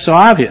quite so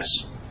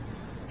obvious.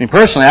 I mean,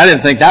 personally, I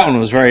didn't think that one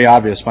was very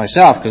obvious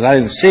myself because I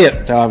didn't see it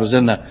until I was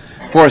in the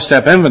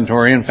 4-step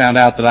inventory and found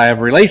out that I have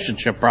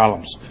relationship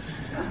problems.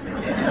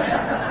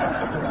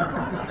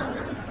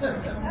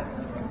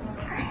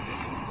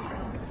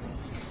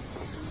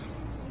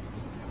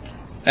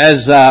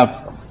 As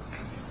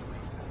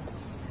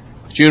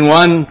June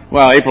 1,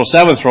 April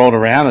 7th rolled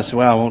around, I said,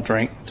 I won't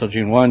drink until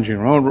June 1.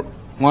 June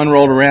 1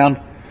 rolled around.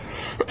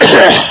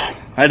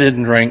 I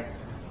didn't drink.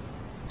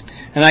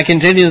 And I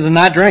continued to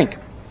not drink.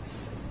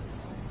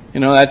 You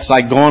know, that's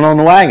like going on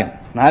the wagon,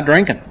 not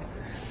drinking.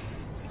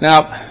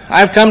 Now,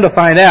 I've come to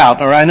find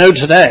out, or I know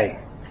today,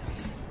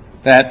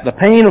 that the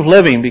pain of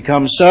living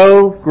becomes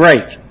so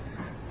great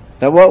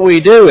that what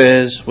we do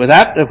is,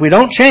 if we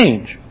don't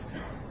change,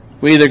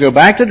 we either go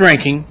back to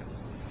drinking,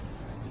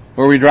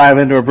 or we drive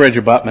into a bridge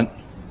abutment,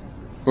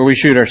 or we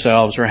shoot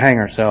ourselves, or hang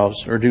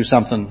ourselves, or do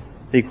something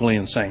equally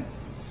insane.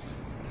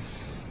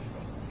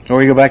 Or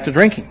we go back to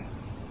drinking.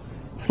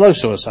 Slow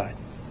suicide.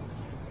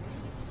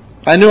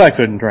 I knew I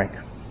couldn't drink.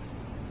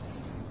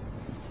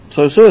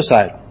 So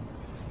suicide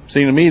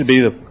seemed to me to be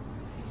the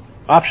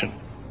option.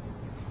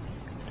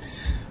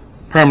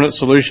 Permanent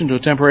solution to a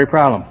temporary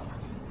problem.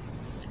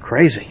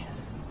 Crazy.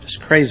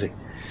 Just crazy.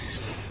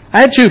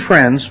 I had 2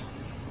 friends,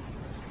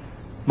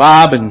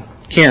 Bob and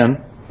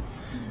Ken,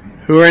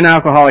 who were in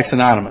Alcoholics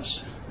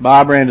Anonymous.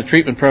 Bob ran a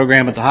treatment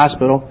program at the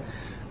hospital.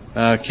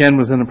 Ken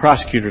was in the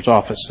prosecutor's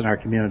office in our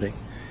community.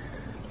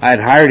 I had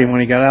hired him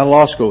when he got out of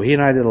law school. He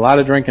and I did a lot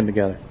of drinking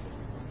together.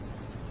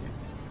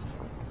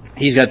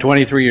 He's got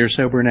 23 years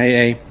sober in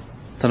AA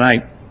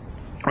tonight,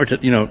 or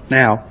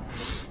now.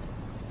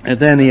 And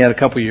then he had a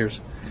couple years.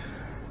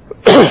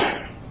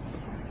 I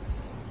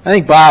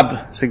think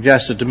Bob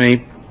suggested to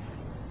me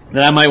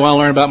that I might want to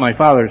learn about my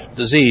father's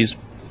disease.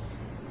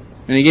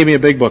 And he gave me a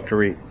big book to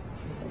read.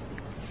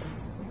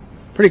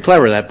 Pretty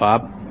clever, that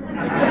Bob.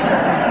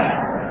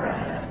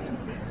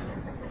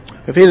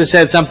 If he'd have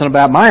said something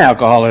about my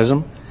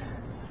alcoholism,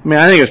 I mean,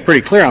 I think it's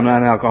pretty clear I'm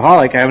not an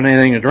alcoholic. I haven't had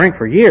anything to drink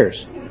for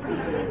years.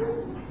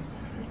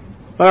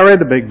 But I read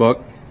the big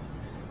book,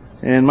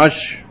 and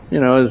much,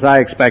 as I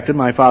expected,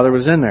 my father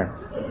was in there.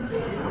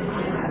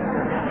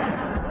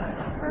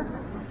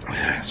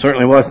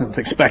 Certainly wasn't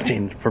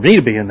expecting for me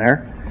to be in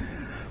there,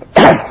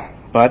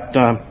 but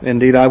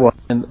indeed I was.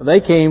 And they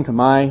came to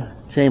my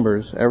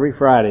chambers every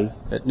Friday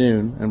at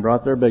noon and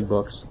brought their big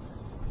books.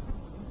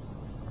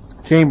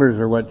 Chambers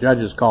are what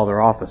judges call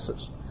their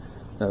offices.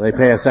 They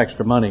pay us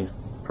extra money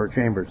for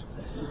chambers.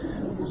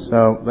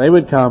 So they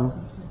would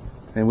come,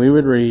 and we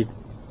would read,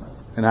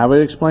 and I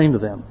would explain to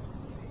them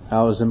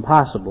how it was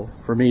impossible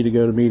for me to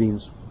go to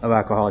meetings of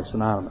Alcoholics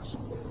Anonymous.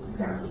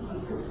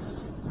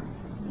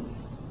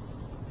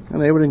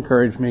 And they would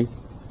encourage me,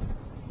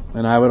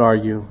 and I would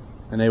argue,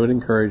 and they would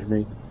encourage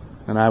me,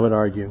 and I would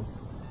argue.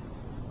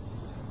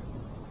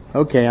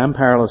 Okay, I'm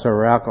powerless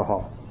over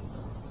alcohol.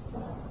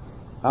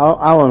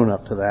 I'll own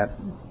up to that.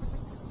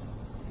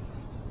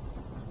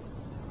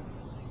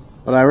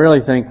 But I really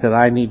think that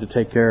I need to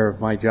take care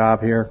of my job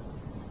here.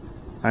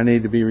 I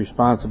need to be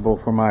responsible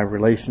for my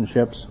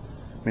relationships.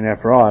 I mean,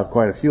 after all, I have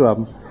quite a few of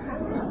them.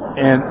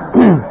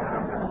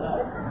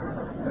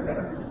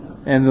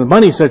 And the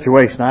money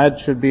situation, I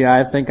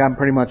think I'm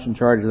pretty much in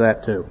charge of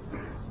that too.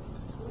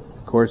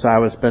 Of course, I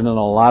was spending a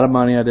lot of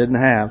money I didn't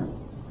have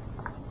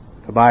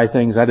to buy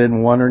things I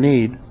didn't want or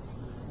need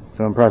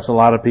to impress a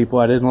lot of people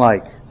I didn't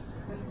like.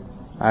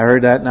 I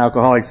heard that in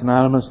Alcoholics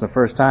Anonymous. The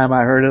first time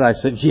I heard it, I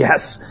said,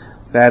 yes,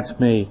 that's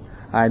me.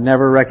 I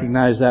never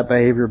recognized that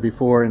behavior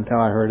before until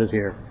I heard it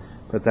here.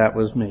 But that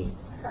was me.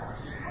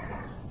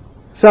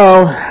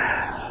 So,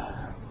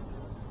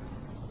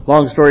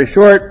 long story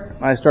short,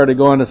 I started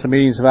going to some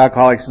meetings of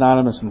Alcoholics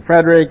Anonymous in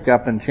Frederick,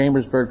 up in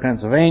Chambersburg,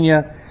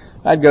 Pennsylvania.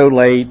 I'd go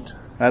late.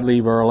 I'd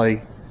leave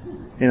early.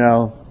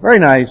 Very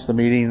nice, the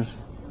meetings.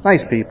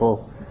 Nice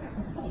people.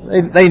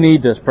 They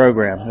need this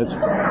program.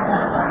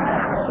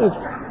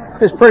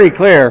 It's pretty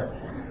clear.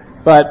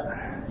 But,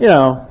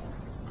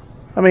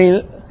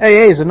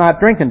 AA is a not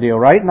drinking deal,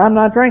 right? And I'm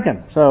not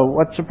drinking. So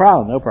what's the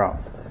problem? No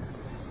problem.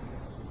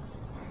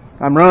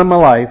 I'm running my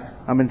life.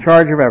 I'm in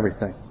charge of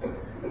everything.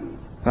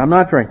 And I'm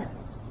not drinking.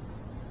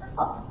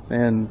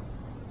 And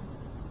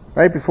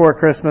right before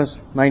Christmas,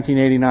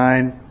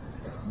 1989,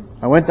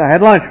 I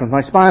had lunch with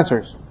my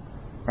sponsors.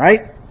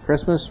 Right?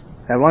 Christmas,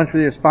 have lunch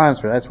with your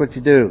sponsor. That's what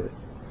you do.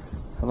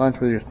 Have lunch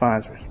with your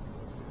sponsors.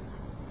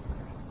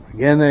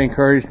 Again, they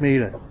encouraged me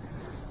to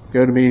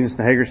go to meetings in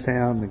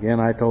Hagerstown. Again,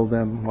 I told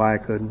them why I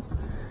couldn't.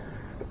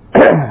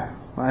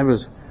 I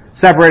was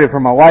separated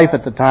from my wife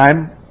at the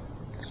time,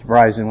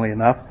 surprisingly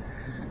enough.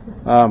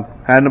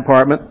 Had an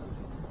apartment.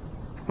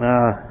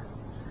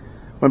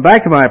 Went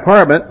back to my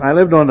apartment. I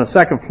lived on the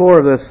second floor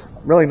of this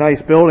really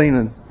nice building,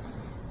 and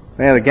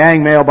they had a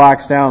gang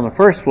mailbox down on the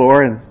first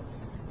floor, and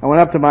I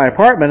went up to my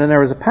apartment, and there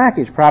was a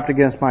package propped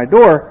against my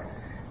door,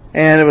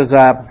 and it was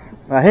a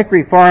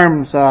Hickory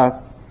Farms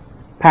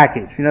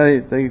package.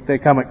 They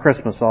come at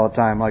Christmas all the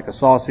time, like a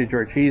sausage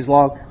or a cheese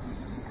log.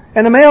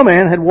 And the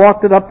mailman had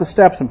walked it up the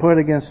steps and put it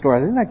against the door.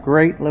 Isn't that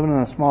great, living in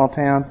a small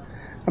town?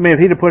 I mean, if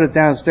he'd have put it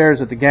downstairs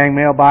at the gang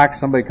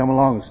mailbox, somebody come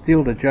along and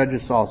steal the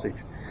judge's sausage.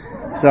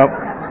 So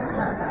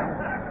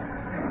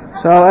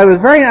it was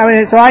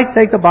so I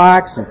take the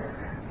box and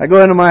I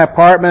go into my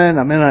apartment.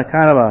 I'm in a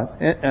kind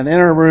of an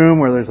inner room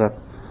where there's a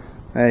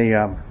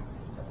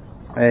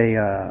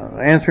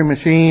answering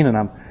machine, and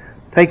I'm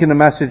taking the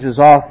messages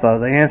off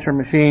the answering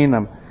machine.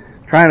 I'm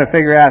trying to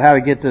figure out how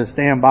to get this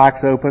damn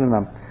box open,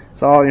 and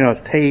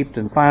it's taped,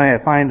 and finally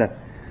I find a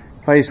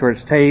place where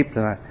it's taped,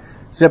 and I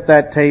zip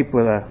that tape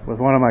with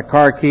one of my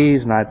car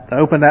keys, and I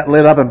open that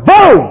lid up, and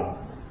boom!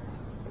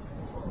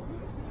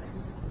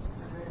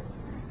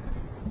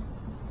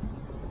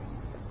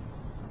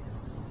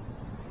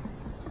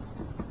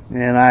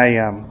 And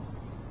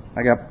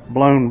I got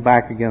blown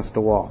back against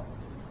the wall.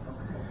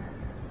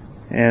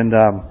 And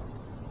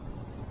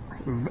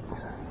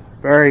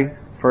very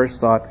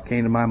first thought that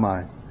came to my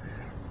mind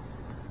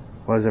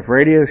was, if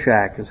Radio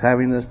Shack is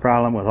having this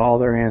problem with all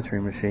their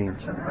answering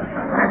machines,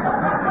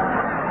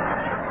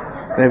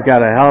 they've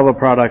got a hell of a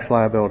products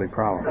liability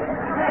problem.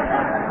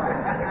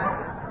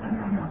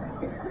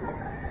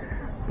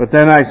 But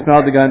then I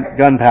smelled the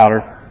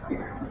gunpowder,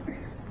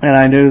 and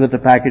I knew that the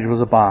package was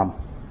a bomb.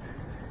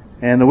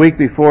 And the week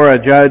before, a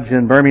judge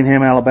in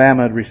Birmingham,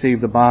 Alabama had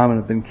received a bomb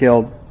and had been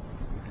killed.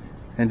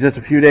 And just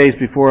a few days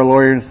before, a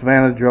lawyer in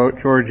Savannah,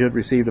 Georgia had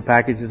received a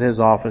package at his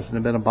office and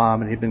had been a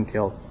bomb, and he'd been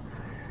killed.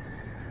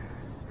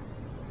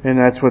 And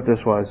that's what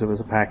this was. It was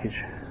a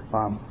package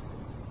bomb.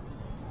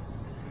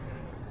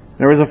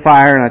 There was a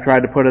fire, and I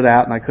tried to put it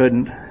out, and I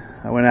couldn't.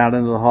 I went out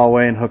into the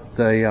hallway and hooked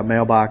the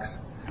mailbox,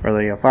 or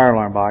the fire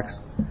alarm box.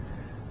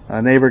 A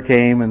neighbor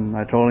came, and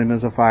I told him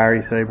there's a fire.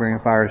 He said he'd bring a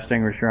fire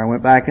extinguisher. I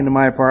went back into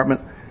my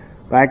apartment,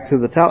 back to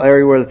the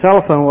area where the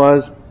telephone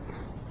was,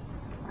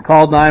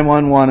 called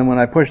 911, and when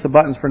I pushed the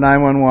buttons for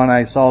 911,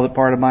 I saw that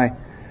part of my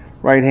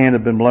right hand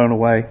had been blown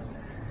away.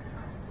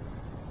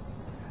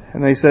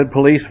 And they said,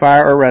 police,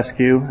 fire, or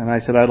rescue. And I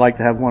said, I'd like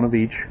to have one of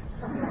each.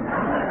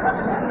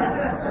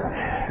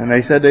 And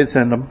they said they'd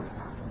send them.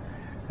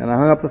 And I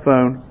hung up the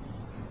phone.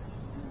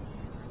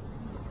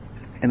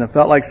 And it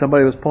felt like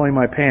somebody was pulling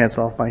my pants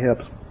off my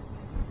hips.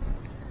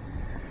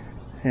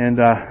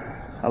 And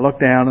I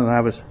looked down, and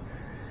I was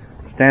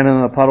standing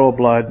in a puddle of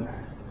blood,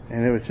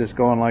 and it was just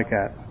going like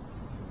that.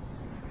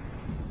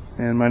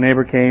 And my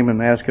neighbor came and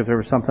asked if there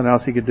was something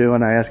else he could do,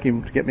 and I asked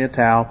him to get me a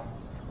towel.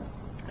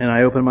 And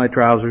I opened my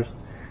trousers,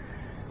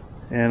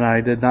 and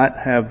I did not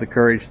have the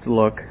courage to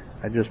look.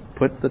 I just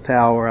put the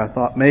towel where I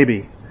thought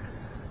maybe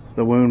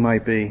the wound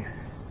might be.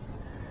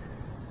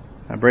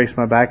 I braced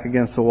my back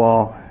against the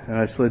wall, and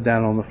I slid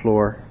down on the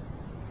floor.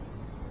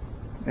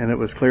 And it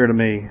was clear to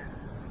me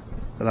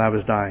that I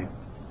was dying.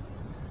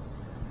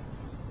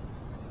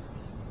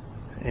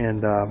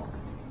 And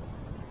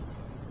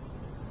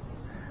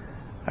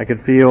I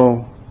could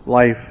feel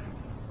life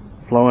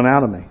flowing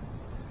out of me.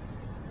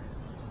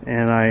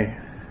 And I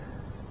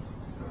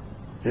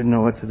didn't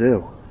know what to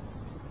do.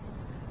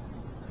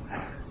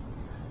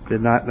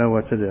 Did not know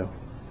what to do.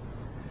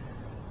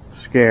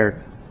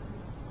 Scared.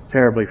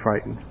 Terribly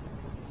frightened.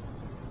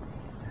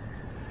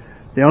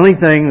 The only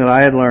thing that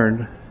I had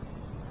learned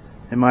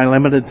in my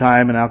limited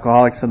time in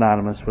Alcoholics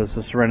Anonymous was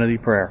the Serenity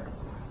Prayer.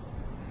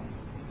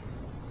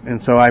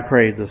 And so I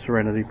prayed the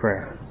Serenity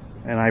Prayer.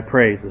 And I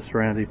prayed the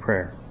Serenity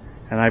Prayer.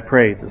 And I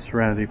prayed the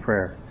Serenity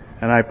Prayer.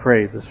 And I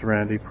prayed the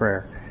Serenity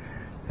Prayer.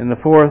 And the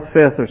fourth,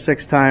 fifth, or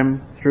sixth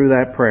time through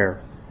that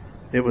prayer,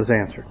 it was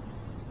answered.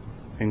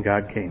 And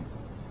God came.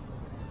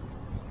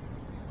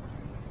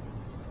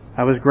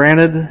 I was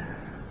granted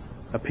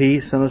a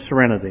peace and a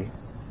serenity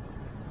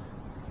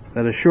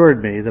that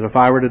assured me that if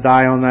I were to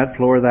die on that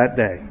floor that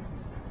day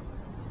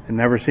and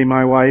never see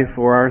my wife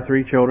or our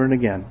 3 children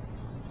again,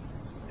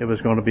 it was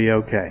going to be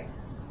okay.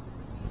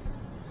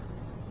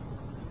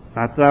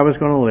 Not that I was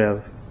going to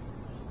live,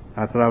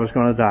 not that I was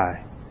going to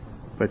die,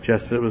 but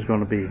just that it was going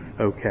to be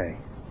okay.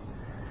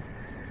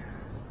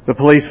 The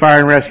police, fire,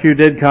 and rescue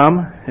did come,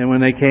 and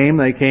when they came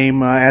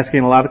asking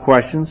a lot of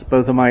questions.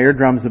 Both of my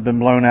eardrums had been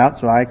blown out,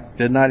 so I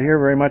did not hear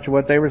very much of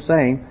what they were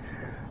saying.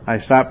 I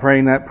stopped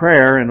praying that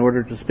prayer in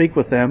order to speak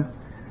with them.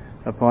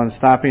 Upon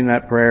stopping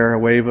that prayer, a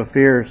wave of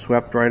fear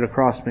swept right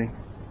across me.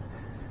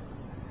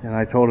 And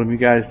I told them, you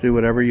guys do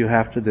whatever you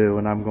have to do,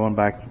 and I'm going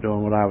back to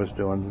doing what I was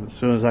doing. As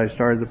soon as I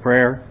started the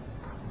prayer,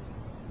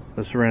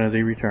 the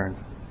serenity returned.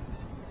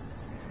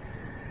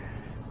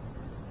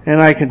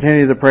 And I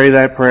continued to pray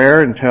that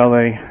prayer until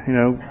they,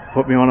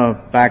 put me on a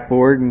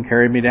backboard and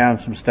carried me down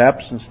some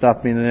steps and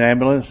stuffed me in an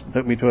ambulance, and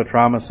took me to a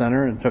trauma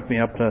center and took me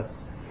up to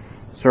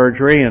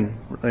surgery, and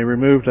they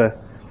removed a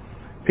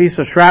piece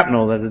of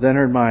shrapnel that had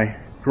entered my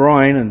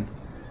groin, and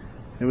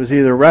it was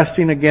either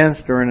resting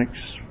against or in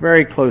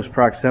very close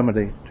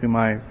proximity to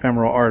my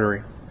femoral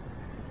artery.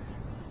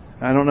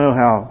 I don't know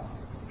how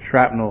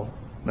shrapnel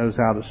knows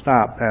how to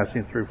stop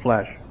passing through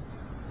flesh.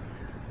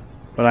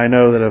 But I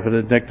know that if it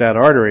had nicked that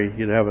artery,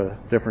 you'd have a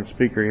different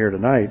speaker here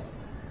tonight.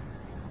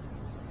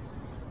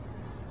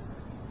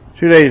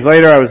 2 days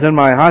later, I was in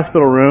my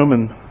hospital room,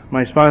 and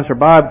my sponsor,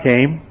 Bob,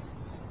 came.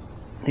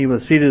 He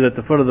was seated at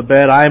the foot of the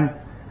bed. I'm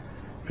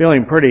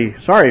feeling pretty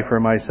sorry for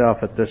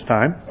myself at this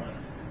time.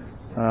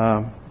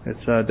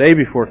 It's a day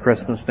before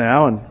Christmas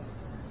now, and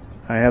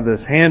I have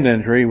this hand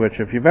injury, which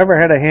if you've ever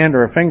had a hand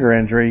or a finger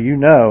injury, you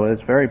know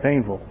it's very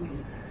painful.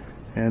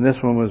 And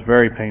this one was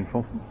very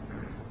painful.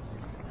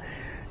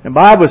 And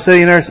Bob was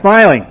sitting there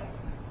smiling.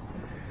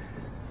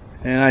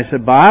 And I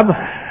said, Bob,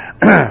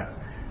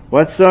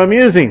 what's so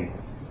amusing?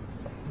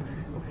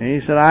 And he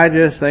said, I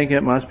just think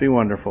it must be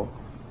wonderful.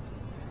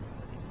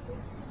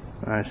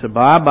 And I said,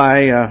 Bob,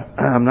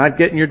 I'm not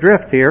getting your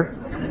drift here.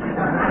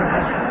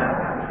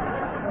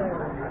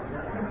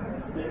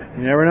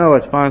 You never know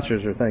what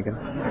sponsors are thinking.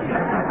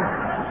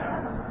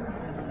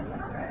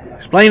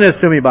 Explain this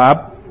to me,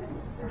 Bob.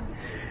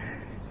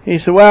 He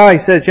said, well, he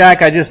said,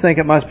 Jack, I just think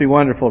it must be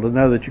wonderful to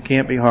know that you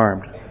can't be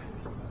harmed.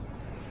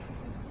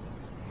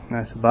 And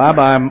I said, Bob,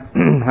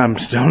 I'm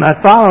still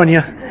not following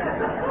you.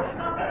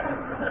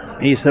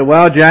 He said,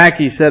 well, Jack,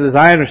 he said, as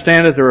I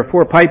understand it, there were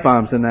 4 pipe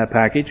bombs in that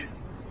package.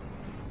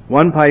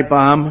 1 pipe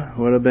bomb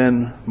would have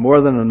been more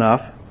than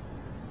enough.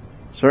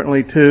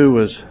 Certainly 2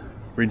 was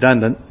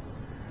redundant.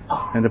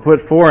 And to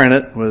put 4 in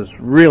it was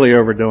really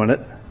overdoing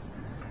it.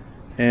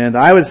 And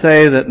I would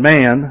say that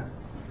man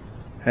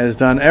has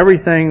done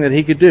everything that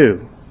he could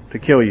do to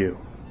kill you.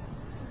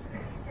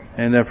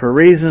 And that for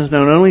reasons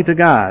known only to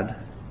God,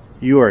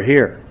 you are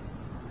here.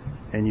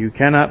 And you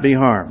cannot be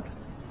harmed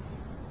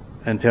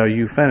until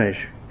you finish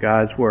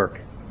God's work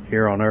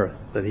here on earth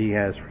that He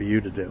has for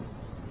you to do.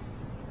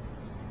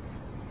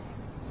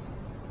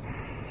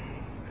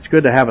 It's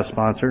good to have a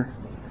sponsor,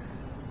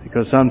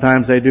 because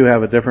sometimes they do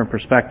have a different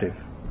perspective.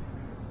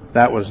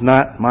 That was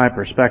not my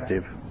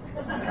perspective.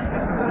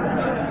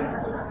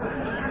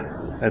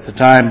 At the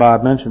time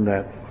Bob mentioned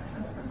that.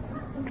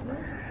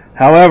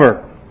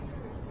 However,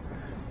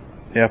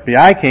 The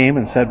FBI came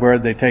and said,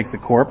 where'd they take the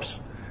corpse?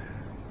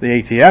 The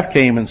ATF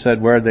came and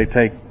said, where'd they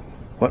take,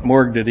 what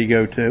morgue did he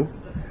go to?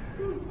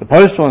 The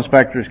postal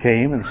inspectors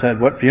came and said,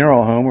 what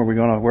funeral home where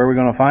are we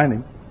going to find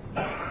him?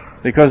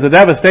 Because the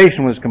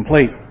devastation was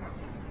complete.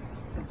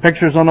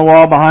 Pictures on the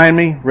wall behind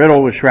me,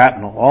 riddled with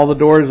shrapnel. All the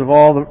doors of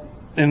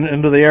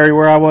into the area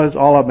where I was,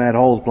 all of them had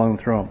holes blown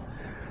through them.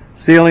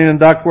 Ceiling and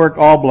ductwork,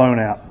 all blown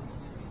out.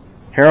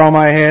 Hair on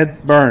my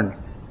head, burned.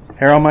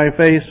 Hair on my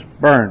face,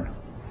 burned.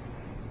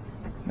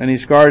 Any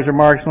scars or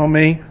marks on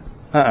me?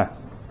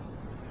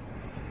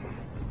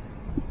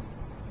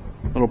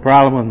 Little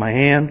problem with my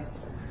hand.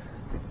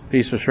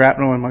 Piece of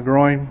shrapnel in my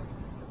groin.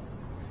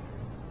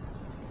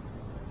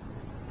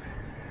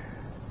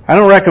 I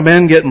don't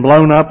recommend getting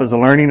blown up as a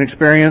learning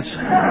experience.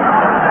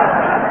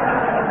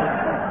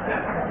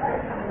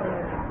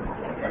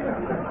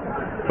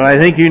 But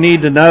I think you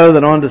need to know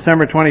that on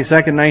December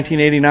 22nd,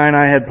 1989,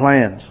 I had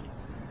plans.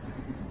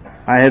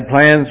 I had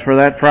plans for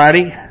that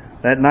Friday,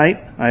 that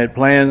night. I had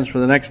plans for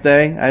the next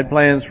day. I had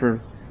plans for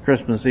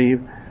Christmas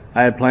Eve.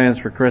 I had plans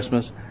for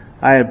Christmas.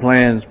 I had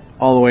plans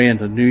all the way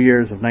into New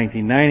Year's of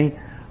 1990.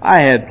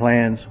 I had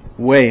plans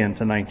way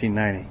into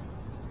 1990.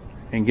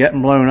 And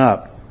getting blown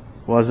up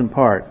wasn't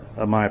part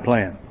of my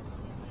plan.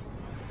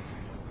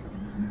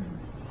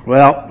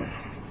 Well,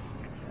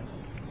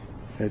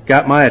 it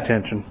got my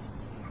attention.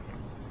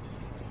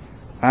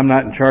 I'm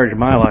not in charge of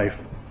my life.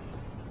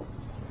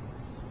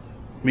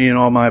 Me and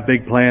all my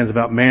big plans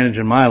about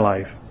managing my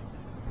life.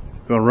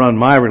 Going to run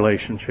my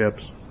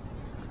relationships.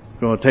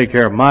 Going to take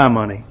care of my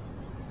money.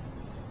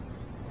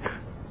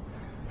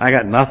 I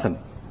got nothing.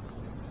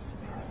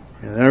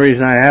 And the only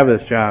reason I have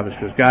this job is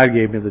because God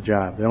gave me the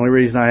job. The only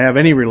reason I have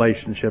any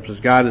relationships is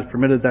God has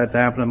permitted that to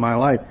happen in my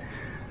life.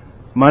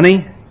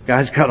 Money,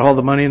 God's got all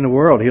the money in the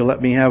world. He'll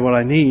let me have what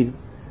I need.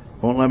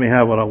 Won't let me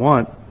have what I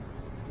want.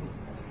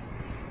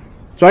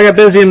 So I got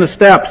busy in the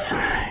steps.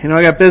 I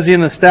got busy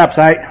in the steps.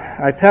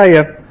 I tell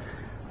you,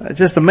 it's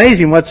just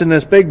amazing what's in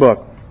this big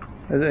book.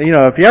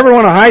 If you ever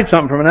want to hide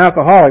something from an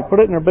alcoholic, put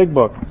it in their big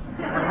book.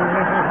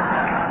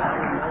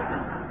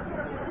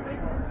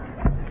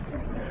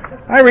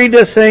 I read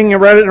this thing, I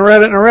read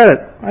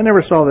it. I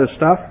never saw this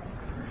stuff.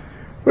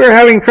 We were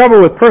having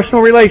trouble with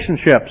personal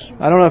relationships.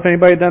 I don't know if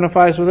anybody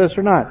identifies with this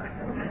or not.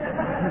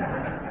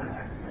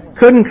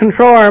 Couldn't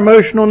control our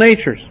emotional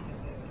natures.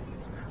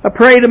 A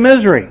prey to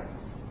misery.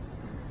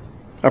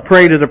 A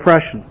prey to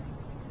depression.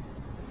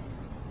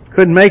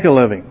 Couldn't make a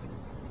living.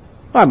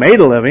 Well, I made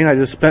a living, I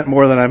just spent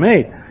more than I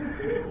made.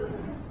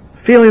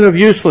 Feeling of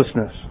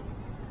uselessness.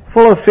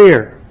 Full of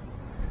fear.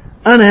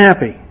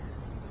 Unhappy.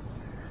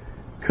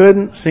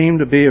 Couldn't seem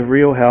to be of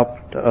real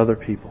help to other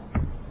people.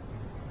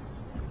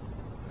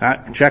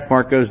 Check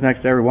mark goes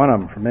next to every one of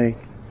them for me.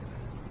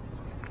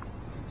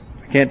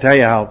 I can't tell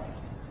you how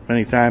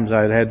many times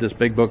I'd had this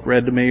big book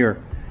read to me,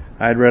 or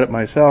I'd read it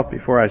myself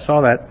before I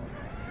saw that.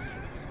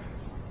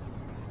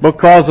 Book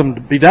calls them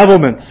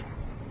bedevilments.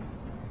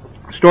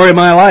 Story of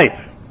my life.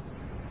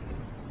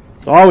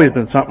 There's always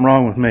been something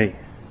wrong with me.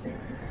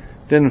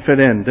 Didn't fit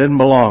in, didn't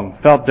belong,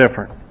 felt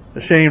different.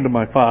 Ashamed of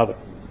my father.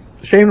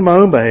 Ashamed of my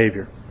own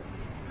behavior.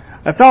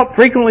 I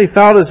frequently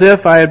felt as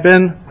if I had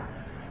been,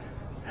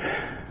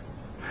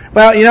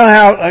 well, you know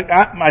how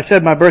I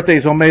said my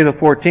birthday's on May the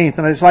 14th,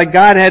 and it's like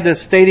God had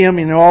this stadium,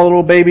 all the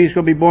little babies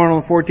going to be born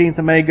on the 14th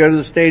of May, go to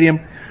the stadium.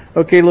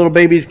 Okay, little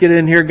babies, get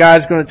in here.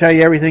 God's going to tell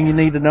you everything you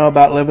need to know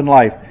about living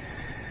life.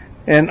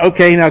 And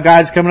okay, now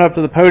God's coming up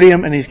to the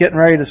podium, and He's getting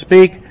ready to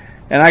speak,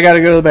 and I got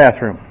to go to the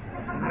bathroom.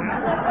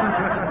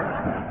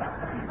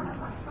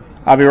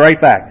 I'll be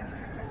right back.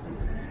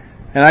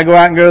 And I go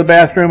out and go to the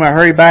bathroom, I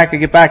hurry back, I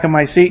get back in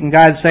my seat, and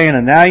God's saying,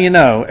 and now you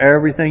know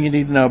everything you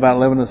need to know about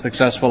living a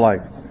successful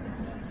life.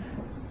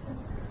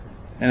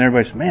 And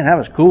everybody says, man, that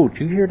was cool.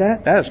 Did you hear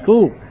that? That was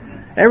cool.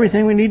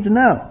 Everything we need to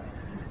know.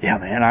 Yeah,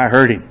 man, I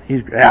heard him.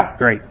 Yeah,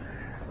 great.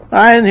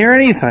 I didn't hear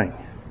anything.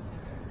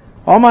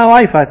 All my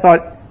life I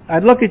thought,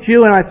 I'd look at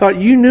you and I thought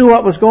you knew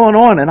what was going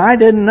on, and I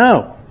didn't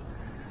know.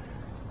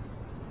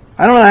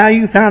 I don't know how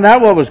you found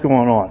out what was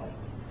going on.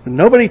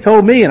 Nobody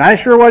told me, and I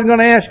sure wasn't going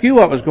to ask you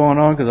what was going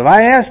on, because if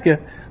I asked you,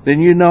 then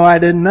you'd know I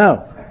didn't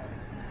know.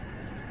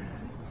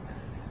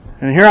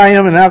 And here I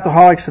am in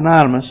Alcoholics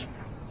Anonymous,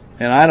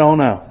 and I don't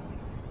know.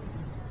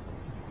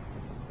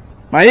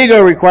 My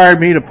ego required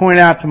me to point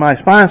out to my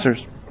sponsors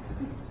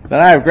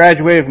that I have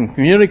graduated from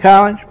community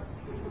college,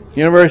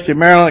 University of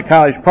Maryland at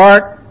College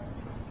Park,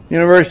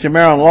 University of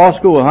Maryland Law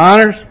School with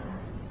honors,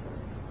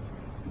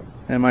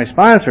 and my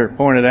sponsor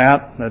pointed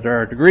out that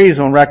there are degrees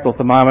on rectal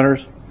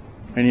thermometers,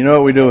 and you know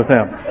what we do with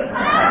them.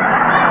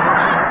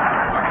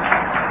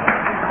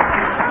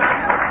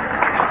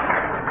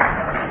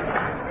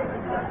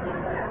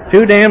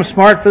 Too damn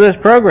smart for this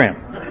program.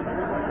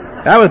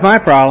 That was my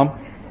problem.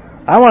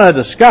 I want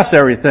to discuss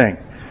everything.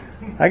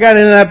 I got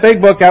into that big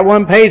book, that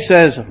one page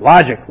says,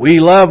 logic. We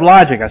love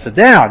logic. I said,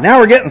 now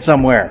we're getting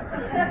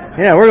somewhere.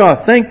 Yeah, we're going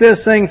to think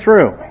this thing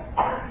through.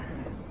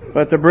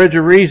 But the bridge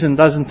of reason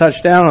doesn't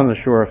touch down on the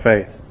shore of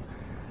faith.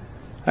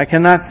 I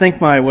cannot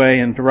think my way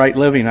into right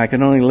living. I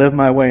can only live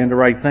my way into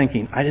right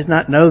thinking. I did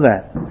not know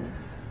that.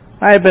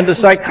 I had been to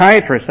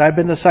psychiatrists. I had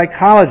been to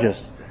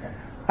psychologists.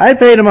 I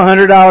paid them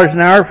 $100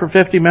 an hour for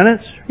 50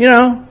 minutes.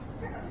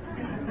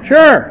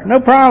 Sure, no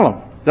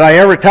problem. Did I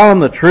ever tell them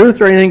the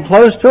truth or anything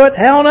close to it?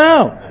 Hell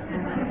no.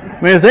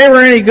 I mean, if they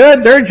were any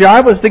good, their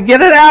job was to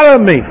get it out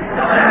of me.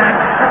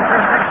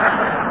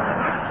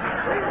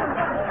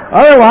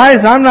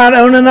 Otherwise, I'm not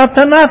owning up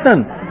to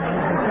nothing.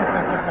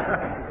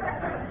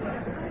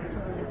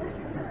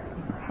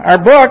 Our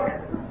book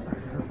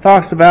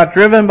talks about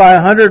driven by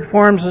 100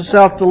 forms of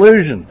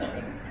self-delusion.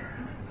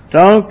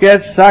 Don't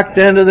get sucked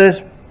into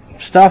this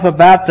stuff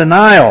about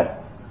denial.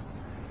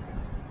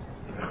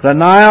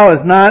 Denial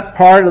is not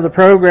part of the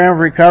program of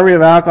recovery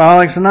of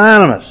Alcoholics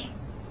Anonymous.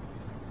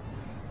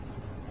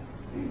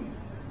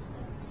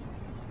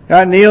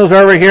 Got Niels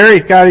over here.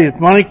 He's got his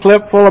money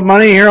clip full of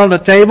money here on the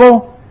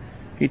table.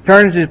 He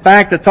turns his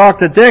back to talk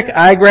to Dick.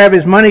 I grab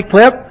his money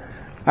clip.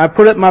 I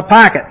put it in my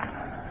pocket.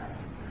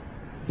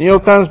 Neil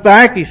comes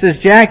back. He says,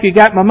 Jack, you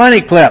got my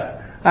money clip.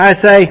 I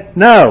say,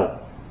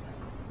 no.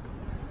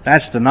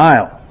 That's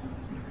denial.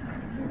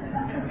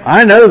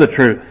 I know the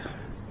truth.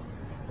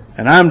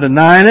 And I'm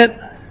denying it.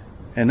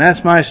 And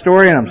that's my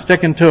story, and I'm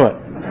sticking to it.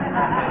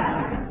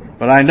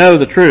 But I know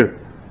the truth.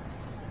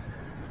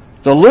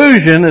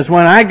 Delusion is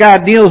when I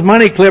got Neil's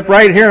money clip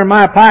right here in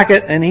my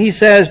pocket, and he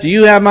says, do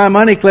you have my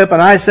money clip?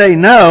 And I say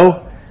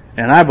no,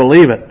 and I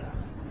believe it.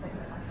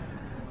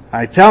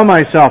 I tell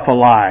myself a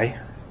lie.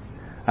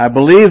 I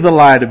believe the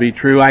lie to be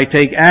true. I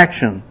take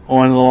action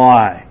on the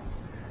lie.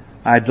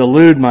 I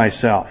delude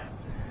myself.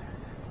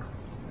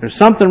 There's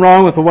something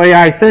wrong with the way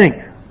I think.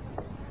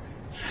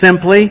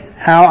 Simply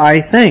how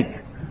I think.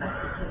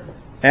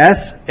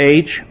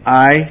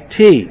 S-H-I-T.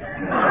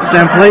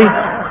 Simply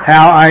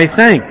how I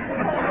think.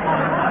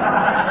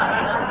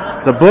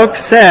 The book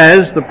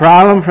says the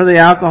problem for the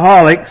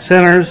alcoholic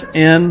centers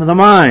in the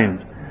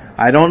mind.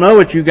 I don't know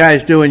what you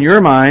guys do in your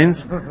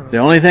minds. The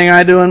only thing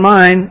I do in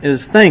mine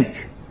is think.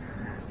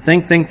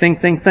 Think, think, think,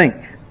 think, think.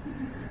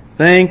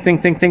 Think,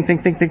 think, think, think,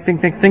 think, think, think,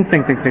 think, think, think,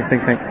 think, think, think,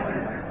 think, think.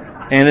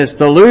 And it's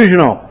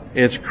delusional.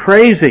 It's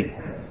crazy.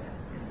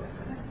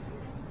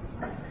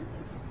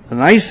 The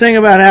nice thing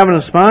about having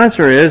a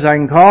sponsor is I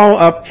can call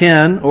up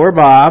Ken or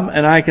Bob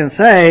and I can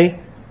say,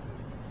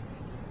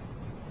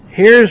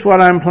 here's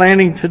what I'm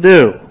planning to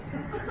do.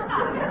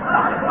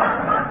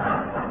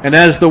 And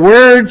as the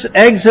words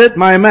exit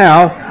my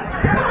mouth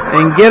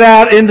and get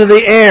out into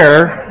the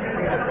air,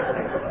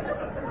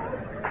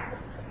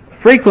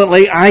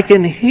 frequently I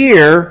can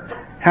hear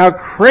how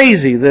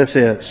crazy this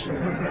is.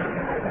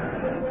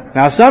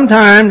 Now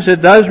sometimes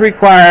it does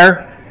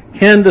require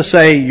Ken to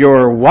say,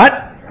 you're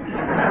what?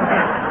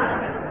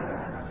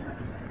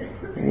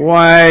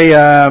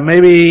 Why,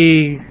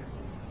 maybe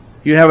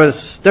you have a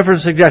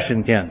different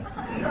suggestion, Ken.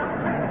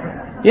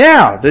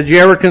 Yeah, did you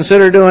ever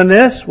consider doing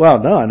this? Well,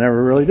 no, I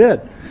never really did.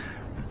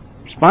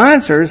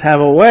 Sponsors have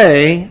a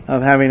way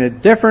of having a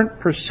different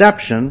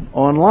perception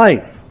on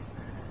life.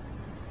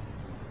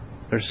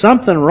 There's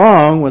something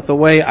wrong with the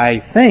way I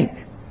think.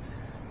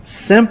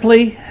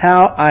 Simply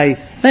how I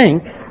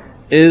think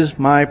is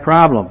my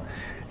problem.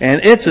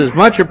 And it's as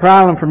much a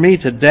problem for me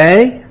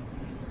today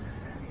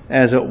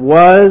as it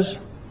was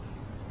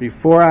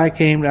before I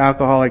came to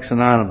Alcoholics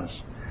Anonymous.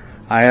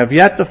 I have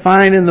yet to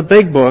find in the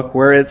big book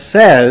where it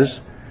says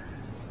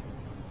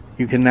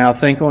you can now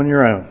think on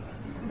your own.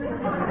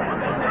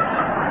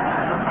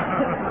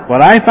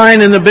 What I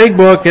find in the big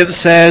book, it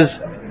says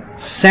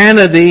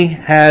sanity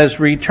has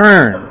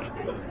returned.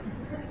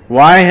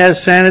 Why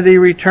has sanity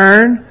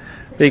returned?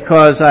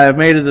 Because I have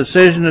made a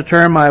decision to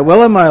turn my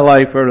will and my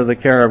life over to the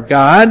care of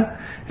God,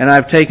 and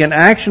I've taken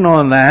action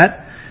on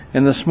that.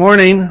 And this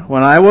morning,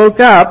 when I woke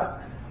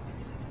up,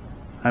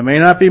 I may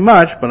not be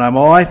much, but I'm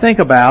all I think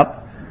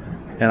about.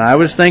 And I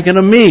was thinking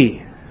of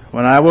me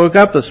when I woke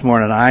up this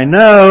morning. I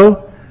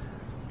know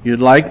you'd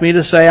like me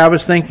to say I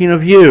was thinking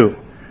of you.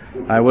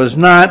 I was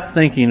not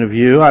thinking of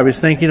you. I was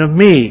thinking of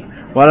me.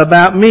 What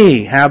about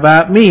me? How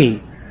about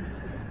me?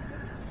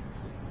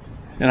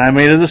 And I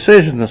made a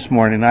decision this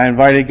morning. I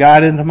invited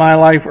God into my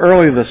life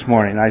early this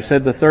morning. I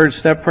said the 3rd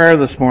step prayer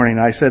this morning.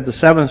 I said the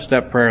 7th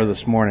step prayer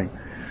this morning.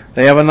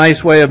 They have a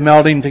nice way of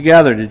melding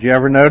together. Did you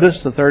ever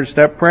notice the 3rd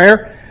step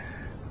prayer?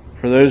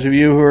 For those of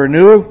you who are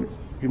new,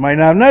 you might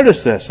not have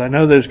noticed this. I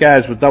know those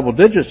guys with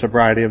double-digit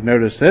sobriety have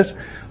noticed this.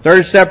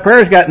 3rd step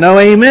prayer's got no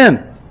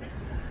amen.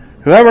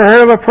 Who ever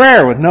heard of a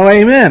prayer with no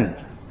amen?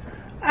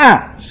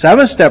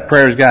 7th step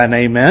prayer's got an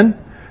amen.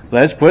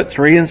 Let's put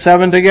 3 and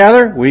 7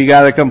 together. We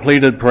got a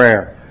completed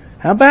prayer.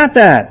 How about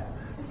that?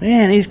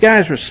 Man, these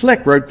guys were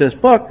slick, wrote this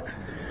book.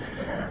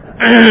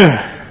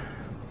 I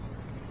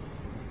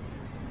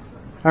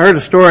heard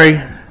a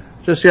story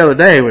just the other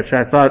day, which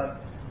I thought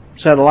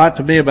said a lot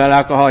to me about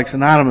Alcoholics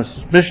Anonymous.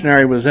 This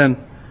missionary was in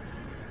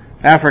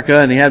Africa,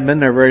 and he hadn't been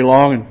there very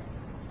long, and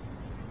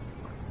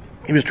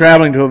he was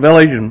traveling to a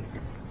village, and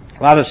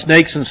a lot of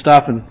snakes and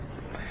stuff, and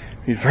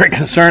he was very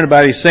concerned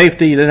about his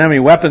safety. He didn't have any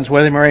weapons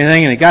with him or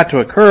anything, and he got to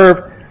a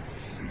curve,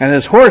 and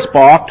his horse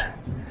balked,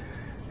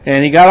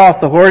 And he got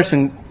off the horse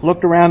and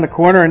looked around the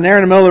corner, and there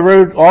in the middle of the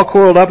road, all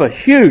coiled up, a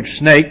huge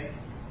snake,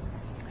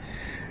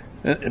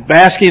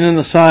 basking in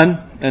the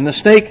sun, and the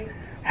snake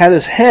had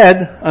his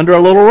head under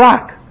a little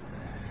rock.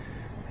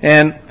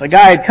 And the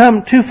guy had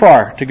come too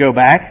far to go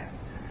back,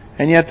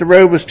 and yet the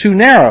road was too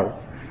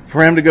narrow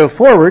for him to go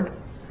forward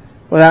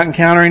without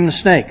encountering the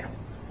snake.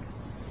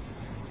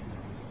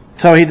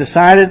 So he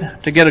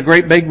decided to get a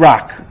great big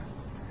rock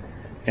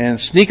and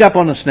sneak up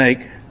on the snake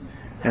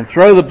and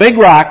throw the big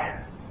rock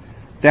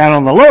down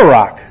on the little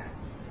rock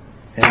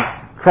and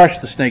crush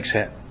the snake's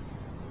head.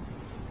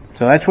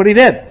 So that's what he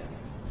did.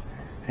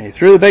 And he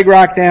threw the big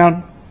rock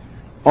down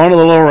onto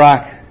the little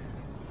rock,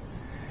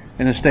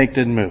 and the snake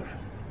didn't move.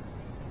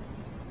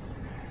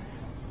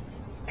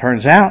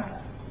 Turns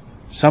out,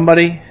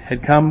 somebody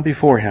had come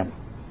before him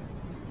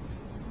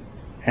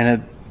and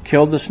had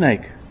killed the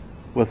snake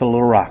with a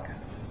little rock.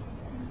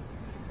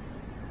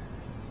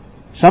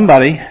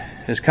 Somebody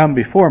has come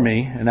before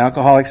me in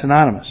Alcoholics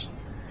Anonymous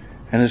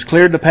and has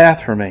cleared the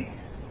path for me.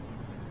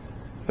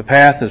 The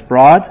path is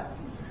broad,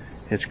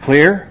 it's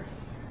clear,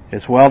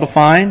 it's well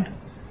defined,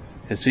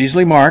 it's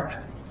easily marked,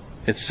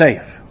 it's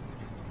safe.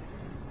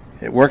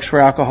 It works for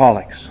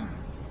alcoholics.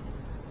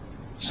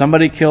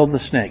 Somebody killed the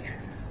snake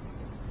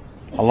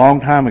a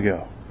long time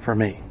ago for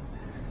me,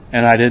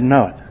 and I didn't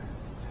know it.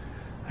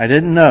 I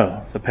didn't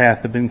know the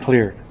path had been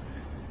cleared.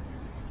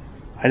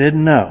 I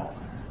didn't know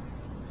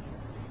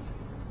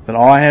that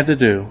all I had to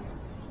do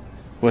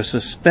was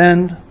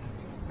suspend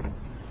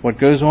what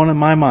goes on in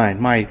my mind,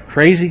 my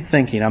crazy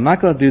thinking. I'm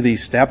not going to do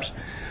these steps.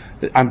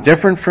 I'm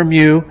different from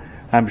you.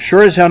 I'm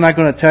sure as hell not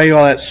going to tell you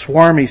all that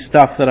swarmy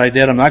stuff that I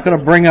did. I'm not going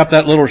to bring up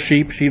that little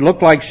sheep. She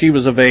looked like she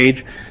was of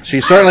age.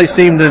 She certainly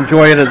seemed to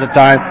enjoy it at the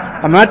time.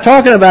 I'm not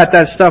talking about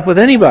that stuff with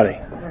anybody.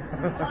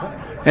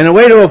 And the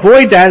way to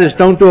avoid that is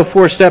don't do a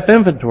 4-step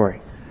inventory.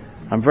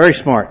 I'm very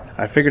smart.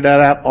 I figured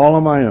that out all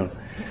on my own.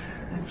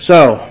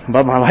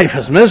 But my life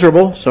is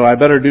miserable, so I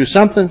better do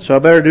something, so I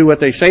better do what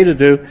they say to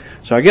do.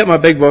 So I get my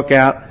big book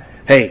out.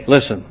 Hey,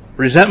 listen,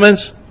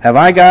 resentments, have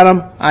I got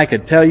them? I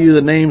could tell you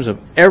the names of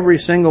every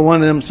single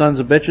one of them sons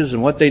of bitches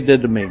and what they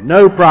did to me.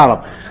 No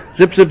problem.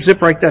 Zip, zip,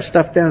 zip, write that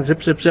stuff down,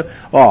 zip, zip, zip.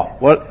 Oh,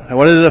 what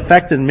has it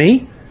affected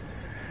me?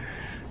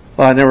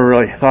 Well, I never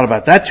really thought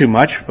about that too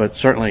much, but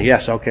certainly,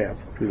 yes, okay, I'll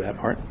do that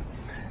part.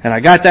 And I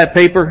got that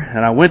paper,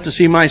 and I went to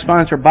see my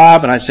sponsor,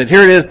 Bob, and I said,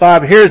 here it is,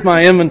 Bob, here's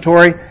my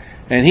inventory.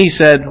 And he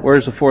said,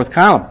 where's the 4th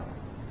column?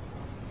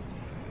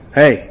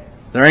 Hey,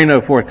 there ain't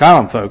no 4th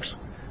column, folks.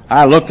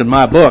 I looked in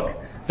my book.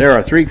 There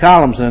are 3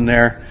 columns in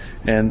there,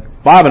 and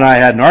Bob and I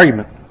had an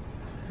argument.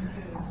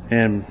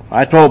 And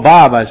I told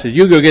Bob, I said,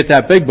 you go get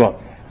that big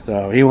book.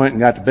 So he went and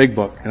got the big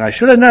book. And I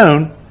should have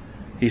known,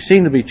 he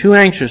seemed to be too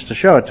anxious to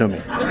show it to me.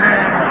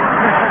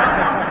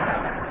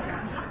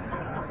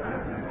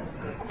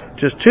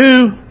 Just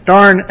too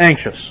darn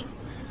anxious.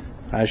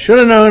 I should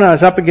have known I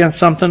was up against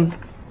something,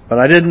 but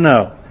I didn't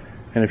know.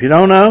 And if you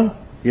don't know,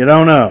 you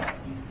don't know.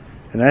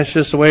 And that's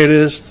just the way it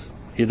is.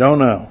 You don't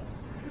know.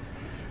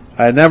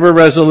 I had never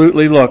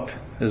resolutely looked,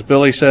 as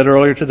Billy said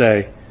earlier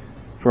today,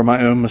 for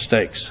my own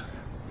mistakes.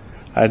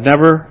 I had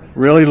never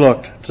really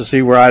looked to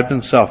see where I'd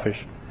been selfish,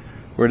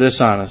 or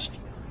dishonest,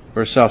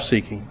 or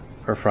self-seeking,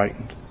 or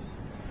frightened.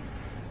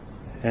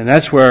 And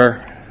that's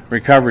where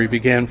recovery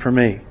began for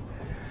me.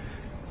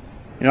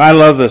 You know, I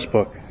love this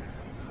book.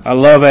 I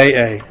love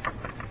AA.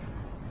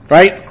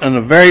 Right on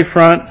the very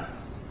front,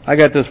 I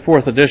got this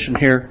 4th edition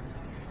here.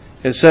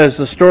 It says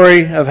the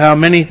story of how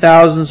many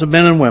thousands of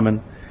men and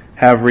women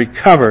have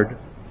recovered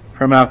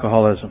from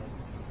alcoholism.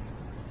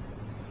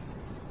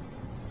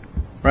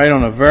 Right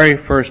on the very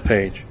first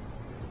page.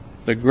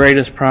 The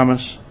greatest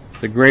promise,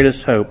 the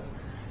greatest hope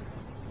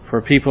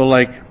for people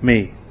like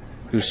me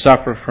who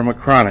suffer from a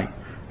chronic,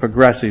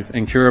 progressive,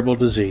 incurable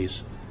disease.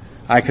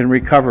 I can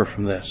recover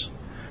from this.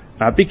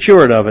 Not be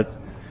cured of it,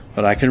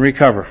 but I can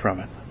recover from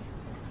it.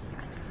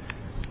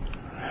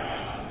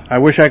 I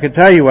wish I could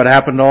tell you what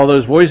happened to all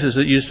those voices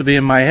that used to be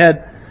in my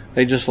head.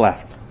 They just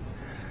left.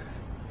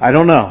 I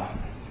don't know.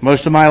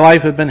 Most of my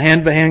life had been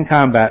hand-to-hand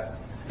combat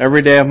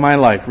every day of my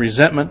life.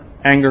 Resentment,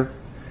 anger,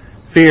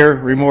 fear,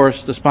 remorse,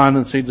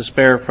 despondency,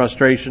 despair,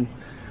 frustration.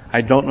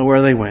 I don't know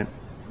where they went.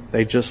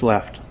 They just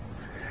left.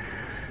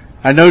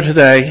 I know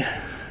today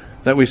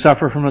that we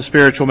suffer from a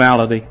spiritual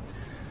malady.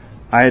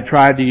 I had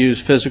tried to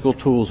use physical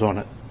tools on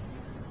it.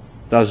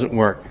 Doesn't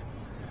work.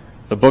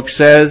 The book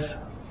says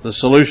the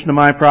solution to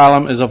my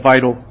problem is a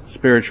vital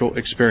spiritual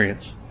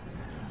experience.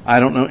 I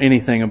don't know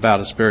anything about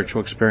a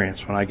spiritual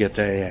experience when I get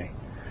to AA.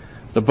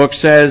 The book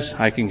says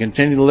I can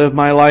continue to live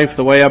my life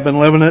the way I've been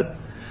living it,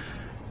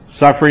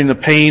 suffering the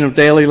pain of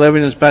daily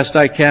living as best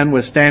I can,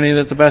 withstanding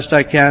it the best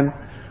I can,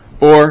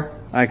 or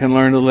I can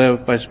learn to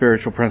live by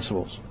spiritual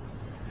principles.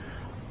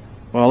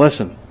 Well,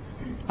 listen,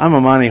 I'm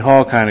a Monty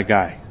Hall kind of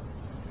guy.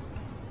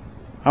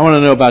 I want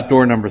to know about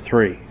door number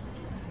 3.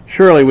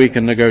 Surely we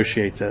can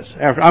negotiate this.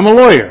 I'm a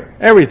lawyer.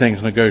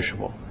 Everything's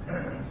negotiable.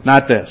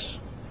 Not this.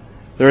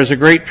 There is a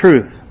great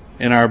truth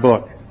in our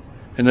book.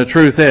 And the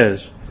truth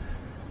is,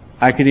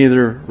 I can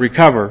either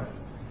recover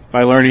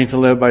by learning to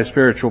live by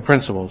spiritual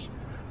principles,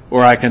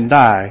 or I can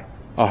die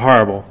a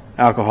horrible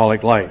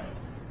alcoholic life.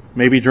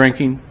 Maybe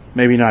drinking,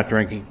 maybe not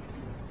drinking,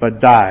 but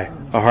die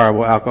a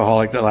horrible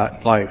alcoholic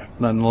life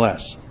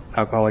nonetheless.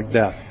 Alcoholic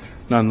death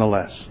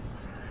nonetheless.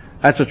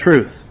 That's the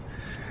truth.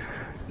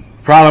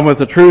 The problem with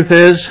the truth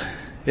is,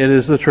 it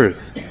is the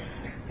truth.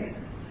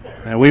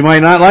 And we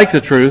might not like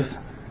the truth.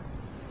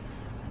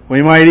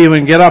 We might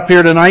even get up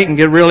here tonight and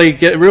get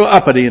real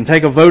uppity and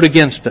take a vote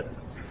against it.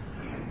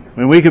 I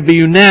mean, we could be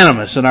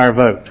unanimous in our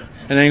vote.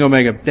 It ain't gonna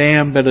make a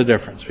damn bit of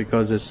difference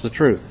because it's the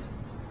truth.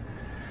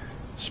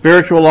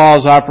 Spiritual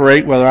laws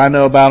operate whether I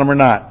know about them or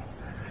not.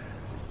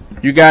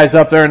 You guys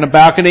up there in the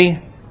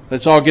balcony,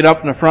 let's all get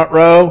up in the front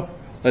row.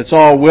 Let's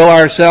all will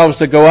ourselves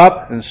to go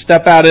up and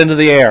step out into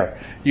the air.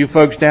 You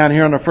folks down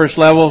here on the first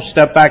level,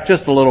 step back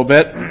just a little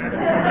bit.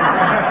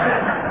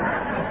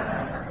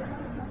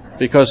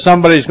 Because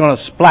somebody's going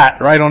to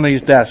splat right on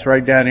these desks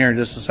right down here in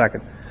just a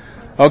second.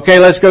 Okay,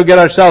 let's go get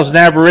ourselves an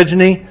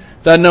Aborigine.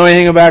 Doesn't know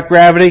anything about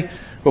gravity.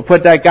 We'll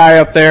put that guy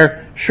up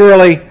there.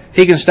 Surely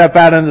he can step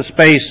out into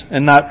space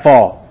and not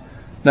fall.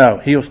 No,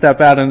 he'll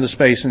step out into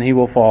space and he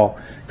will fall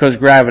because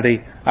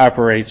gravity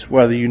operates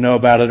whether you know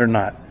about it or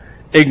not.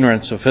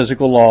 Ignorance of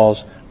physical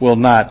laws will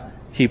not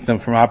keep them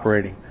from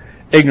operating.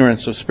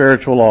 Ignorance of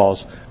spiritual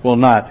laws will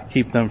not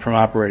keep them from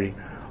operating.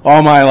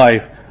 All my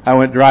life, I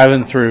went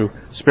driving through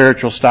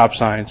spiritual stop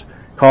signs,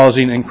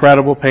 causing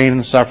incredible pain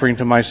and suffering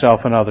to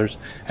myself and others,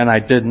 and I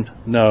didn't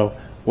know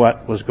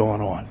what was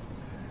going on.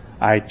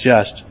 I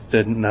just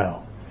didn't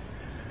know.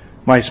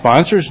 My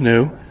sponsors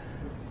knew.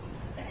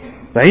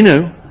 They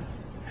knew.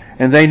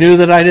 And they knew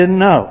that I didn't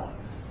know.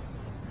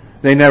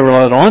 They never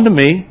let on to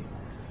me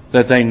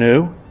that they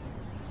knew.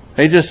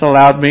 They just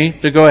allowed me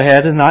to go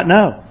ahead and not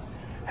know.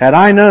 Had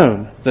I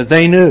known that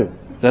they knew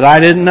that I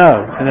didn't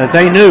know, and that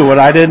they knew what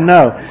I didn't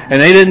know,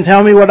 and they didn't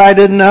tell me what I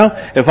didn't know,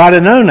 if I'd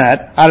have known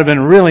that, I'd have been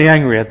really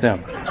angry at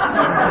them.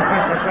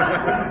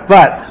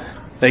 But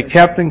they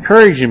kept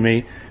encouraging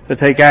me to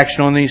take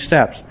action on these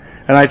steps.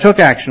 And I took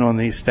action on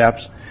these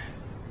steps,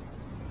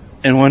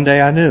 and one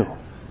day I knew.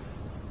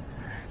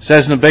 It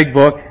says in the big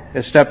book,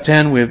 at step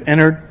 10, we have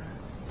entered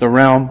the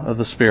realm of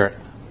the Spirit.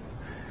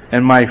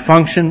 And my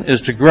function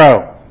is to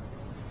grow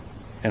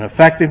in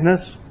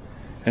effectiveness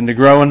and to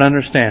grow in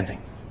understanding.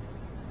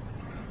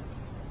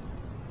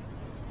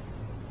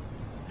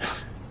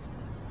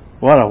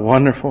 What a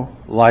wonderful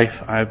life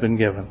I've been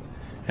given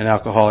in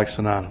Alcoholics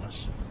Anonymous.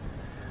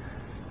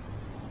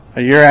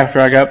 A year after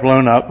I got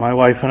blown up, my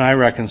wife and I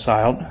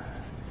reconciled.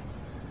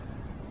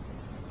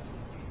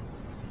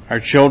 Our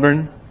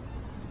children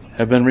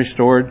have been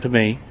restored to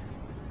me.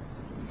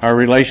 Our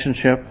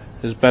relationship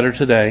is better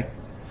today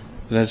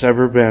than it's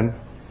ever been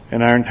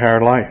in our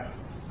entire life.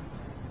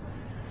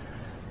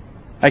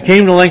 I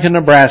came to Lincoln,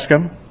 Nebraska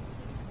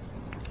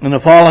in the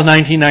fall of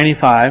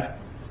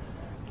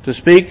 1995 to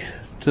speak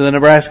to the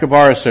Nebraska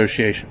Bar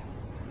Association.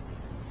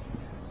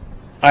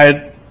 I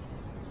had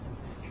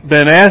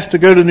been asked to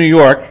go to New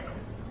York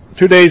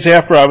 2 days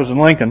after I was in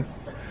Lincoln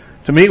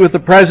to meet with the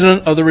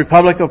President of the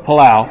Republic of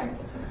Palau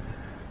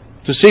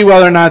to see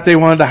whether or not they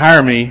wanted to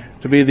hire me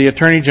to be the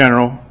Attorney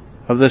General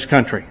of this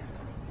country.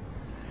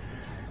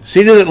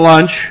 Seated at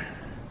lunch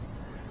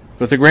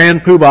with the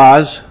Grand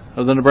Poobahs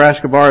of the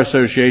Nebraska Bar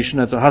Association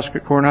at the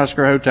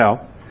Cornhusker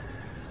Hotel,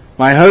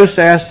 my host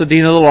asked the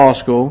Dean of the Law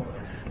School,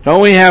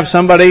 "Don't we have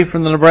somebody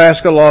from the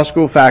Nebraska Law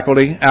School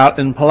faculty out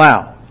in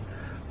Palau?"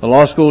 The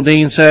Law School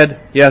Dean said,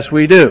 "Yes,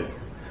 we do.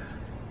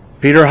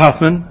 Peter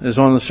Huffman is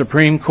on the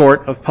Supreme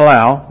Court of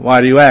Palau.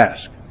 Why do you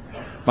ask?"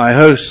 My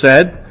host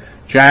said,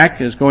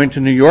 "Jack is going to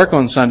New York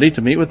on Sunday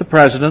to meet with the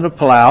President of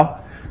Palau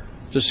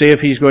to see if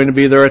he's going to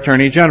be their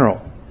Attorney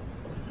General."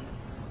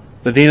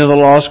 The Dean of the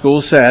Law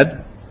School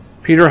said,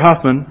 "Peter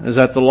Huffman is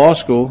at the law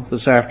school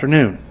this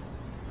afternoon.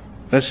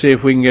 Let's see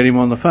if we can get him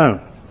on the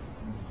phone."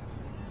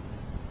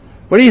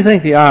 What do you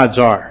think the odds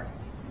are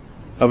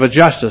of a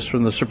justice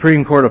from the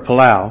Supreme Court of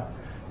Palau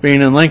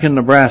being in Lincoln,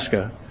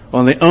 Nebraska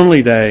on the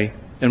only day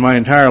in my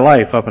entire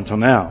life up until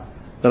now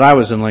that I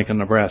was in Lincoln,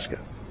 Nebraska?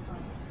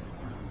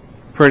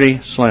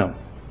 Pretty slim.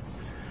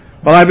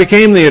 Well, I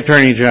became the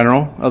Attorney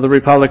General of the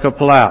Republic of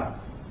Palau,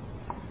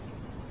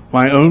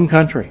 my own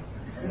country.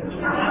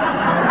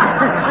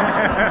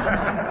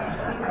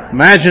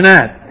 Imagine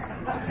that.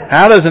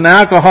 How does an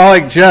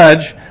alcoholic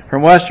judge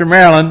from Western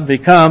Maryland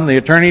become the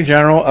Attorney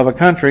General of a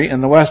country in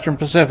the Western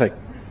Pacific?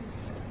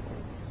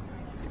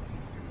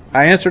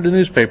 I answered a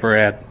newspaper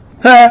ad.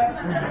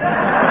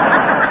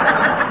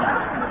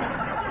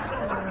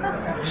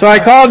 So I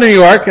called New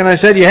York and I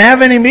said, "You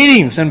have any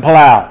meetings in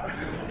Palau?"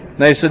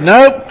 They said,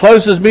 "Nope,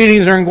 closest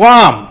meetings are in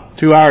Guam,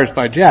 2 hours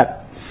by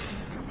jet."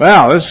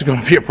 Well, this is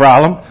going to be a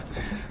problem.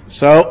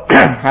 So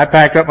I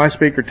packed up my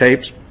speaker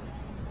tapes,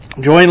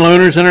 joined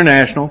Loners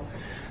International,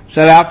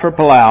 set out for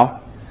Palau.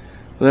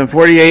 Within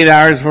 48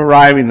 hours of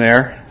arriving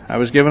there, I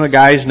was given a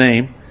guy's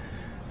name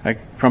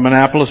from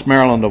Annapolis,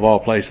 Maryland, of all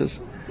places.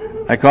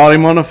 I called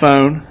him on the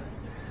phone.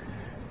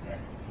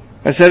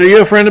 I said, "Are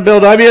you a friend of Bill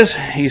W.'s?"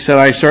 He said,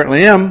 "I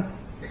certainly am."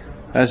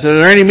 I said,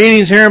 are there any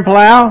meetings here in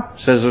Palau?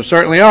 He says, there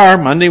certainly are,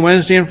 Monday,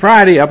 Wednesday, and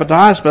Friday up at the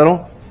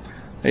hospital.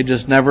 They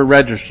just never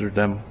registered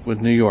them with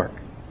New York.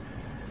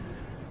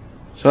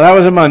 So that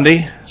was a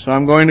Monday, so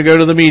I'm going to go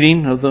to the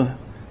meeting of the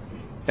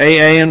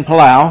AA in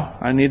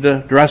Palau. I need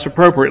to dress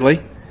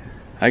appropriately.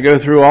 I go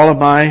through all of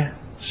my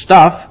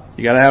stuff.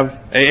 You gotta have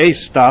AA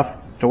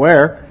stuff to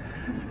wear.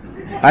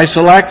 I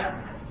select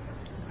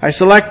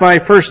my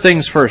first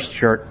things first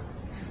shirt,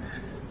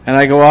 and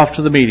I go off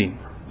to the meeting.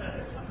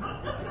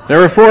 There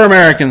were 4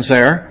 Americans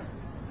there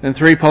and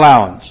 3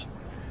 Palauans,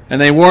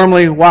 and they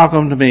warmly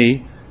welcomed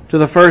me to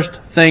the first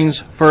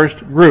things first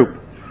group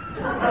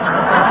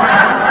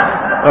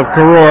of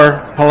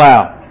Koror,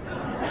 Palau.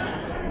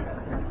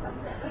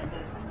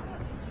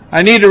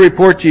 I need to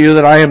report to you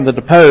that I am the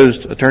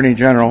deposed Attorney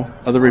General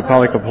of the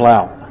Republic of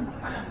Palau.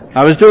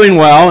 I was doing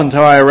well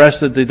until I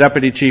arrested the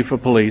Deputy Chief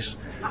of Police,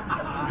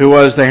 who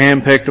was the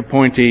hand-picked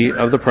appointee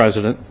of the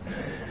President,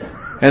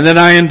 and then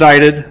I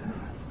indicted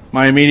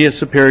my immediate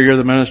superior,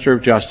 the Minister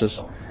of Justice,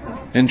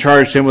 and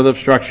charged him with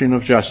obstruction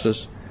of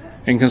justice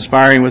and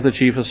conspiring with the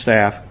Chief of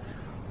Staff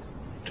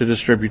to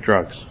distribute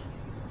drugs.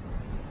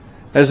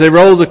 As they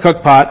rolled the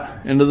cook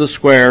pot into the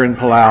square in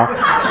Palau,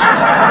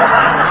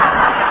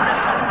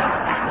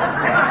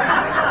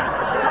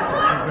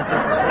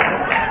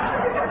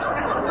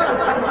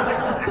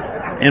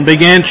 and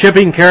began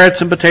chipping carrots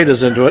and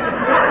potatoes into it,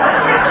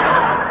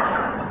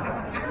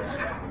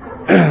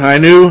 I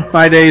knew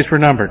my days were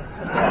numbered.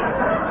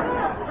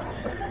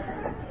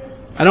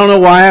 I don't know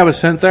why I was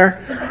sent there.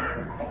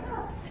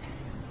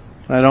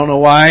 I don't know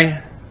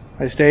why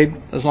I stayed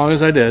as long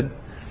as I did.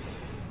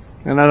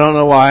 And I don't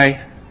know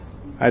why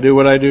I do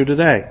what I do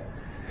today.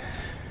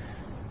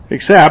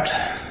 Except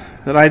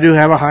that I do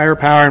have a higher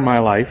power in my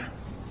life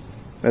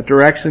that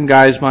directs and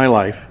guides my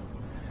life.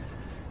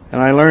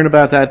 And I learned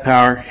about that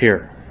power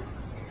here.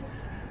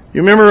 You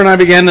remember when I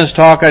began this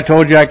talk, I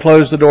told you I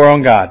closed the door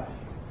on God.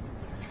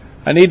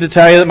 I need to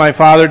tell you that my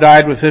father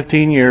died with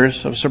 15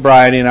 years of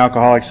sobriety in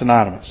Alcoholics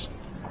Anonymous.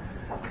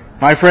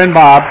 My friend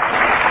Bob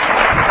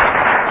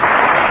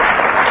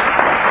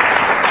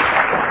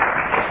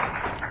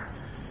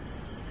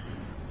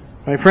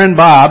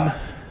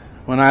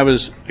when I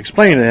was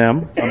explaining to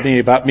him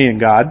about me and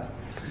God,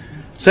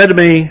 said to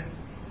me,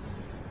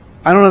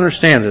 I don't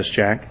understand this,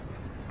 Jack.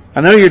 I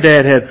know your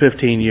dad had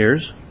 15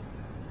 years.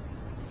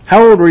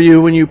 How old were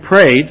you when you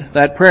prayed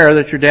that prayer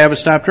that your dad would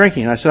stop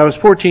drinking? I said, I was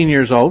 14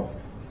 years old.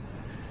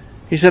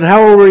 He said,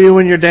 how old were you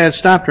when your dad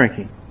stopped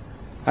drinking?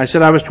 I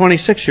said, I was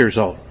 26 years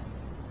old.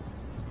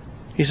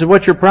 He said,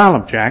 what's your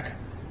problem, Jack?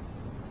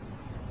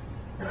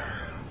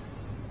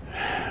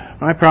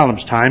 My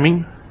problem's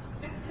timing.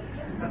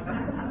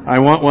 I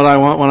want what I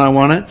want when I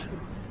want it.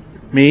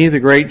 Me, the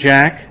great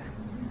Jack.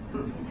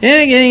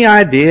 Any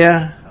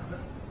idea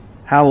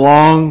how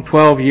long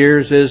 12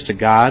 years is to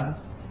God?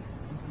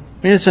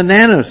 I mean, it's a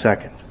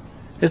nanosecond.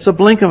 It's a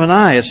blink of an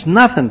eye. It's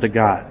nothing to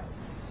God.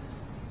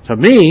 To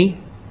me,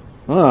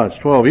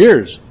 it's 12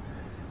 years.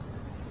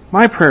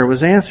 My prayer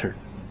was answered.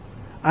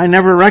 I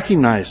never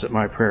recognized that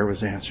my prayer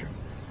was answered.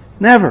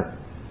 Never.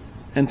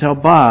 Until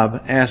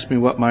Bob asked me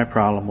what my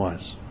problem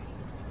was.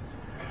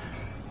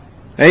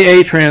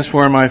 AA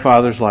transformed my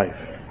father's life.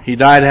 He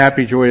died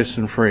happy, joyous,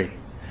 and free.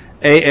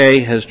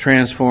 AA has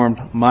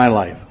transformed my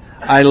life.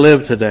 I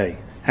live today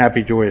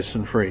happy, joyous,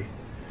 and free.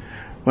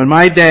 When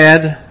my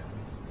dad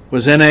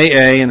was in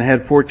AA and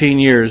had 14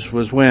 years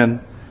was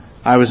when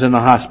I was in the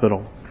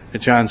hospital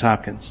at Johns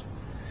Hopkins.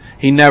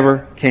 He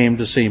never came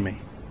to see me.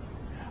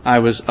 I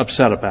was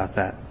upset about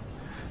that.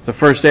 The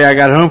first day I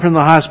got home from the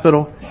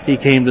hospital, he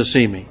came to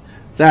see me.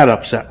 That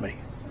upset me.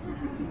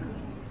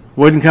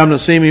 Wouldn't come to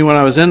see me when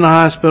I was in the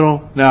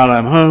hospital. Now that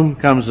I'm home,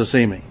 comes to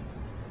see me.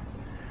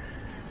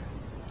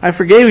 I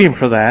forgave him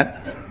for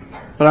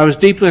that, but I was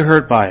deeply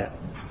hurt by it.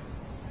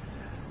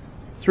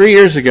 3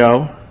 years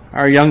ago,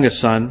 our youngest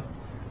son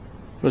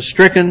was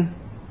stricken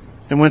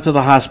and went to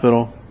the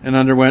hospital and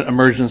underwent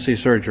emergency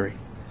surgery.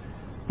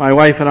 My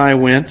wife and I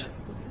went,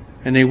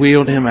 and they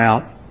wheeled him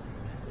out.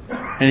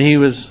 And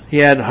he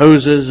had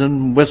hoses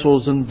and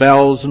whistles and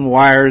bells and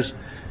wires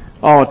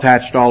all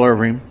attached all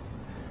over him.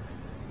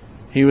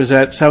 He was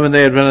at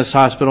Seventh-day Adventist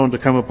Hospital in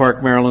Tacoma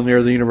Park, Maryland,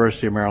 near the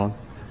University of Maryland.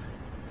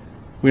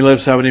 We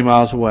lived 70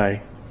 miles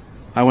away.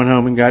 I went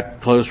home and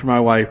got clothes for my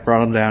wife,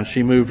 brought them down.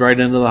 She moved right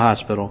into the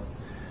hospital.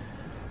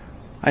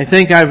 I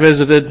think I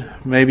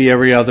visited maybe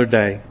every other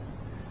day,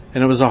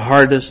 and it was the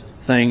hardest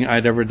thing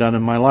I'd ever done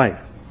in my life.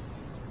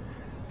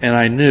 And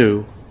I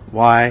knew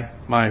why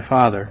my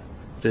father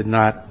did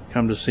not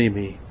come to see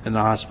me in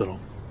the hospital.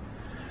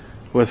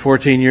 With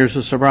 14 years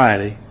of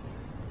sobriety,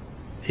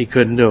 he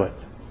couldn't do it.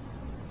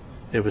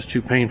 It was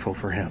too painful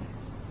for him.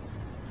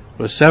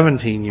 With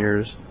 17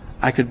 years,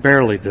 I could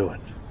barely do it.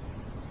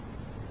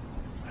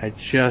 I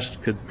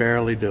just could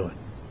barely do it.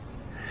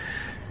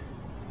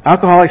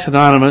 Alcoholics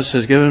Anonymous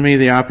has given me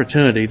the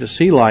opportunity to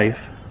see life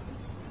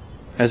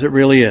as it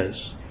really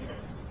is,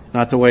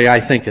 not the way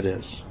I think it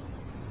is.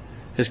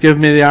 It's given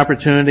me the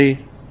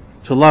opportunity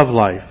to love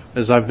life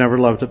as I've never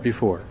loved it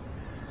before.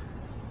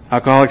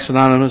 Alcoholics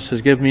Anonymous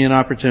has given me an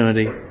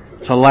opportunity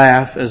to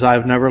laugh as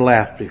I've never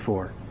laughed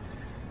before.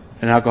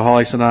 And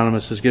Alcoholics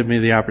Anonymous has given me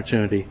the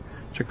opportunity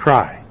to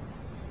cry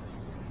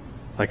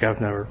like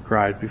I've never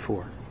cried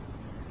before.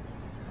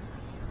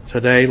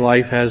 Today,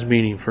 life has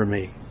meaning for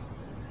me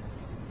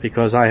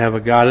because I have a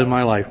God in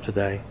my life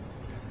today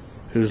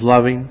who's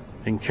loving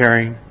and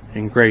caring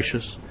and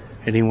gracious,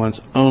 and He wants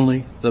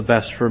only the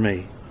best for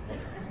me,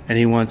 and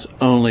He wants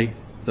only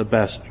the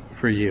best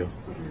for you.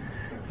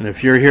 And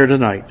if you're here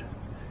tonight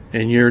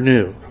and you're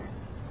new,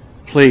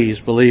 please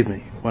believe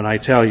me when I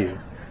tell you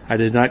I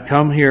did not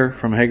come here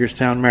from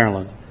Hagerstown,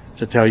 Maryland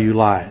to tell you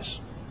lies.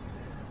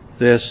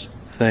 This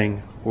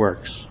thing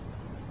works.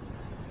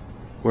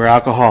 We're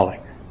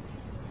alcoholic.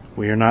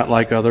 We are not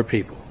like other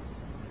people.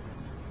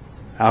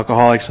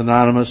 Alcoholics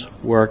Anonymous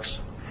works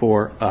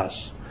for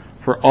us.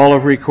 For all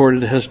of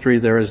recorded history,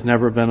 there has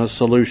never been a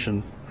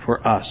solution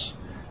for us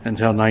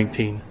until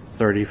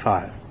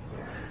 1935.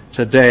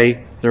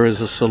 Today, there is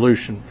a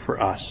solution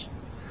for us.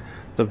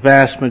 The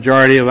vast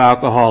majority of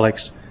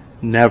alcoholics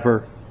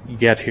never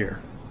get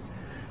here.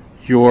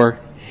 You're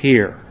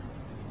here.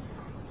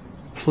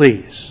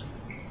 Please,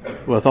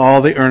 with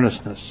all the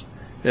earnestness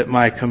at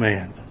my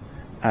command,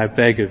 I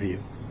beg of you,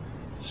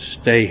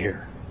 stay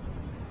here.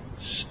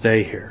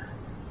 Stay here.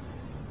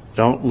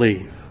 Don't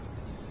leave.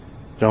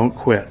 Don't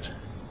quit.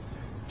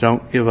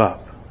 Don't give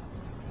up.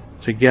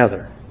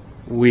 Together,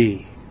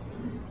 we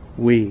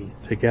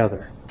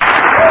together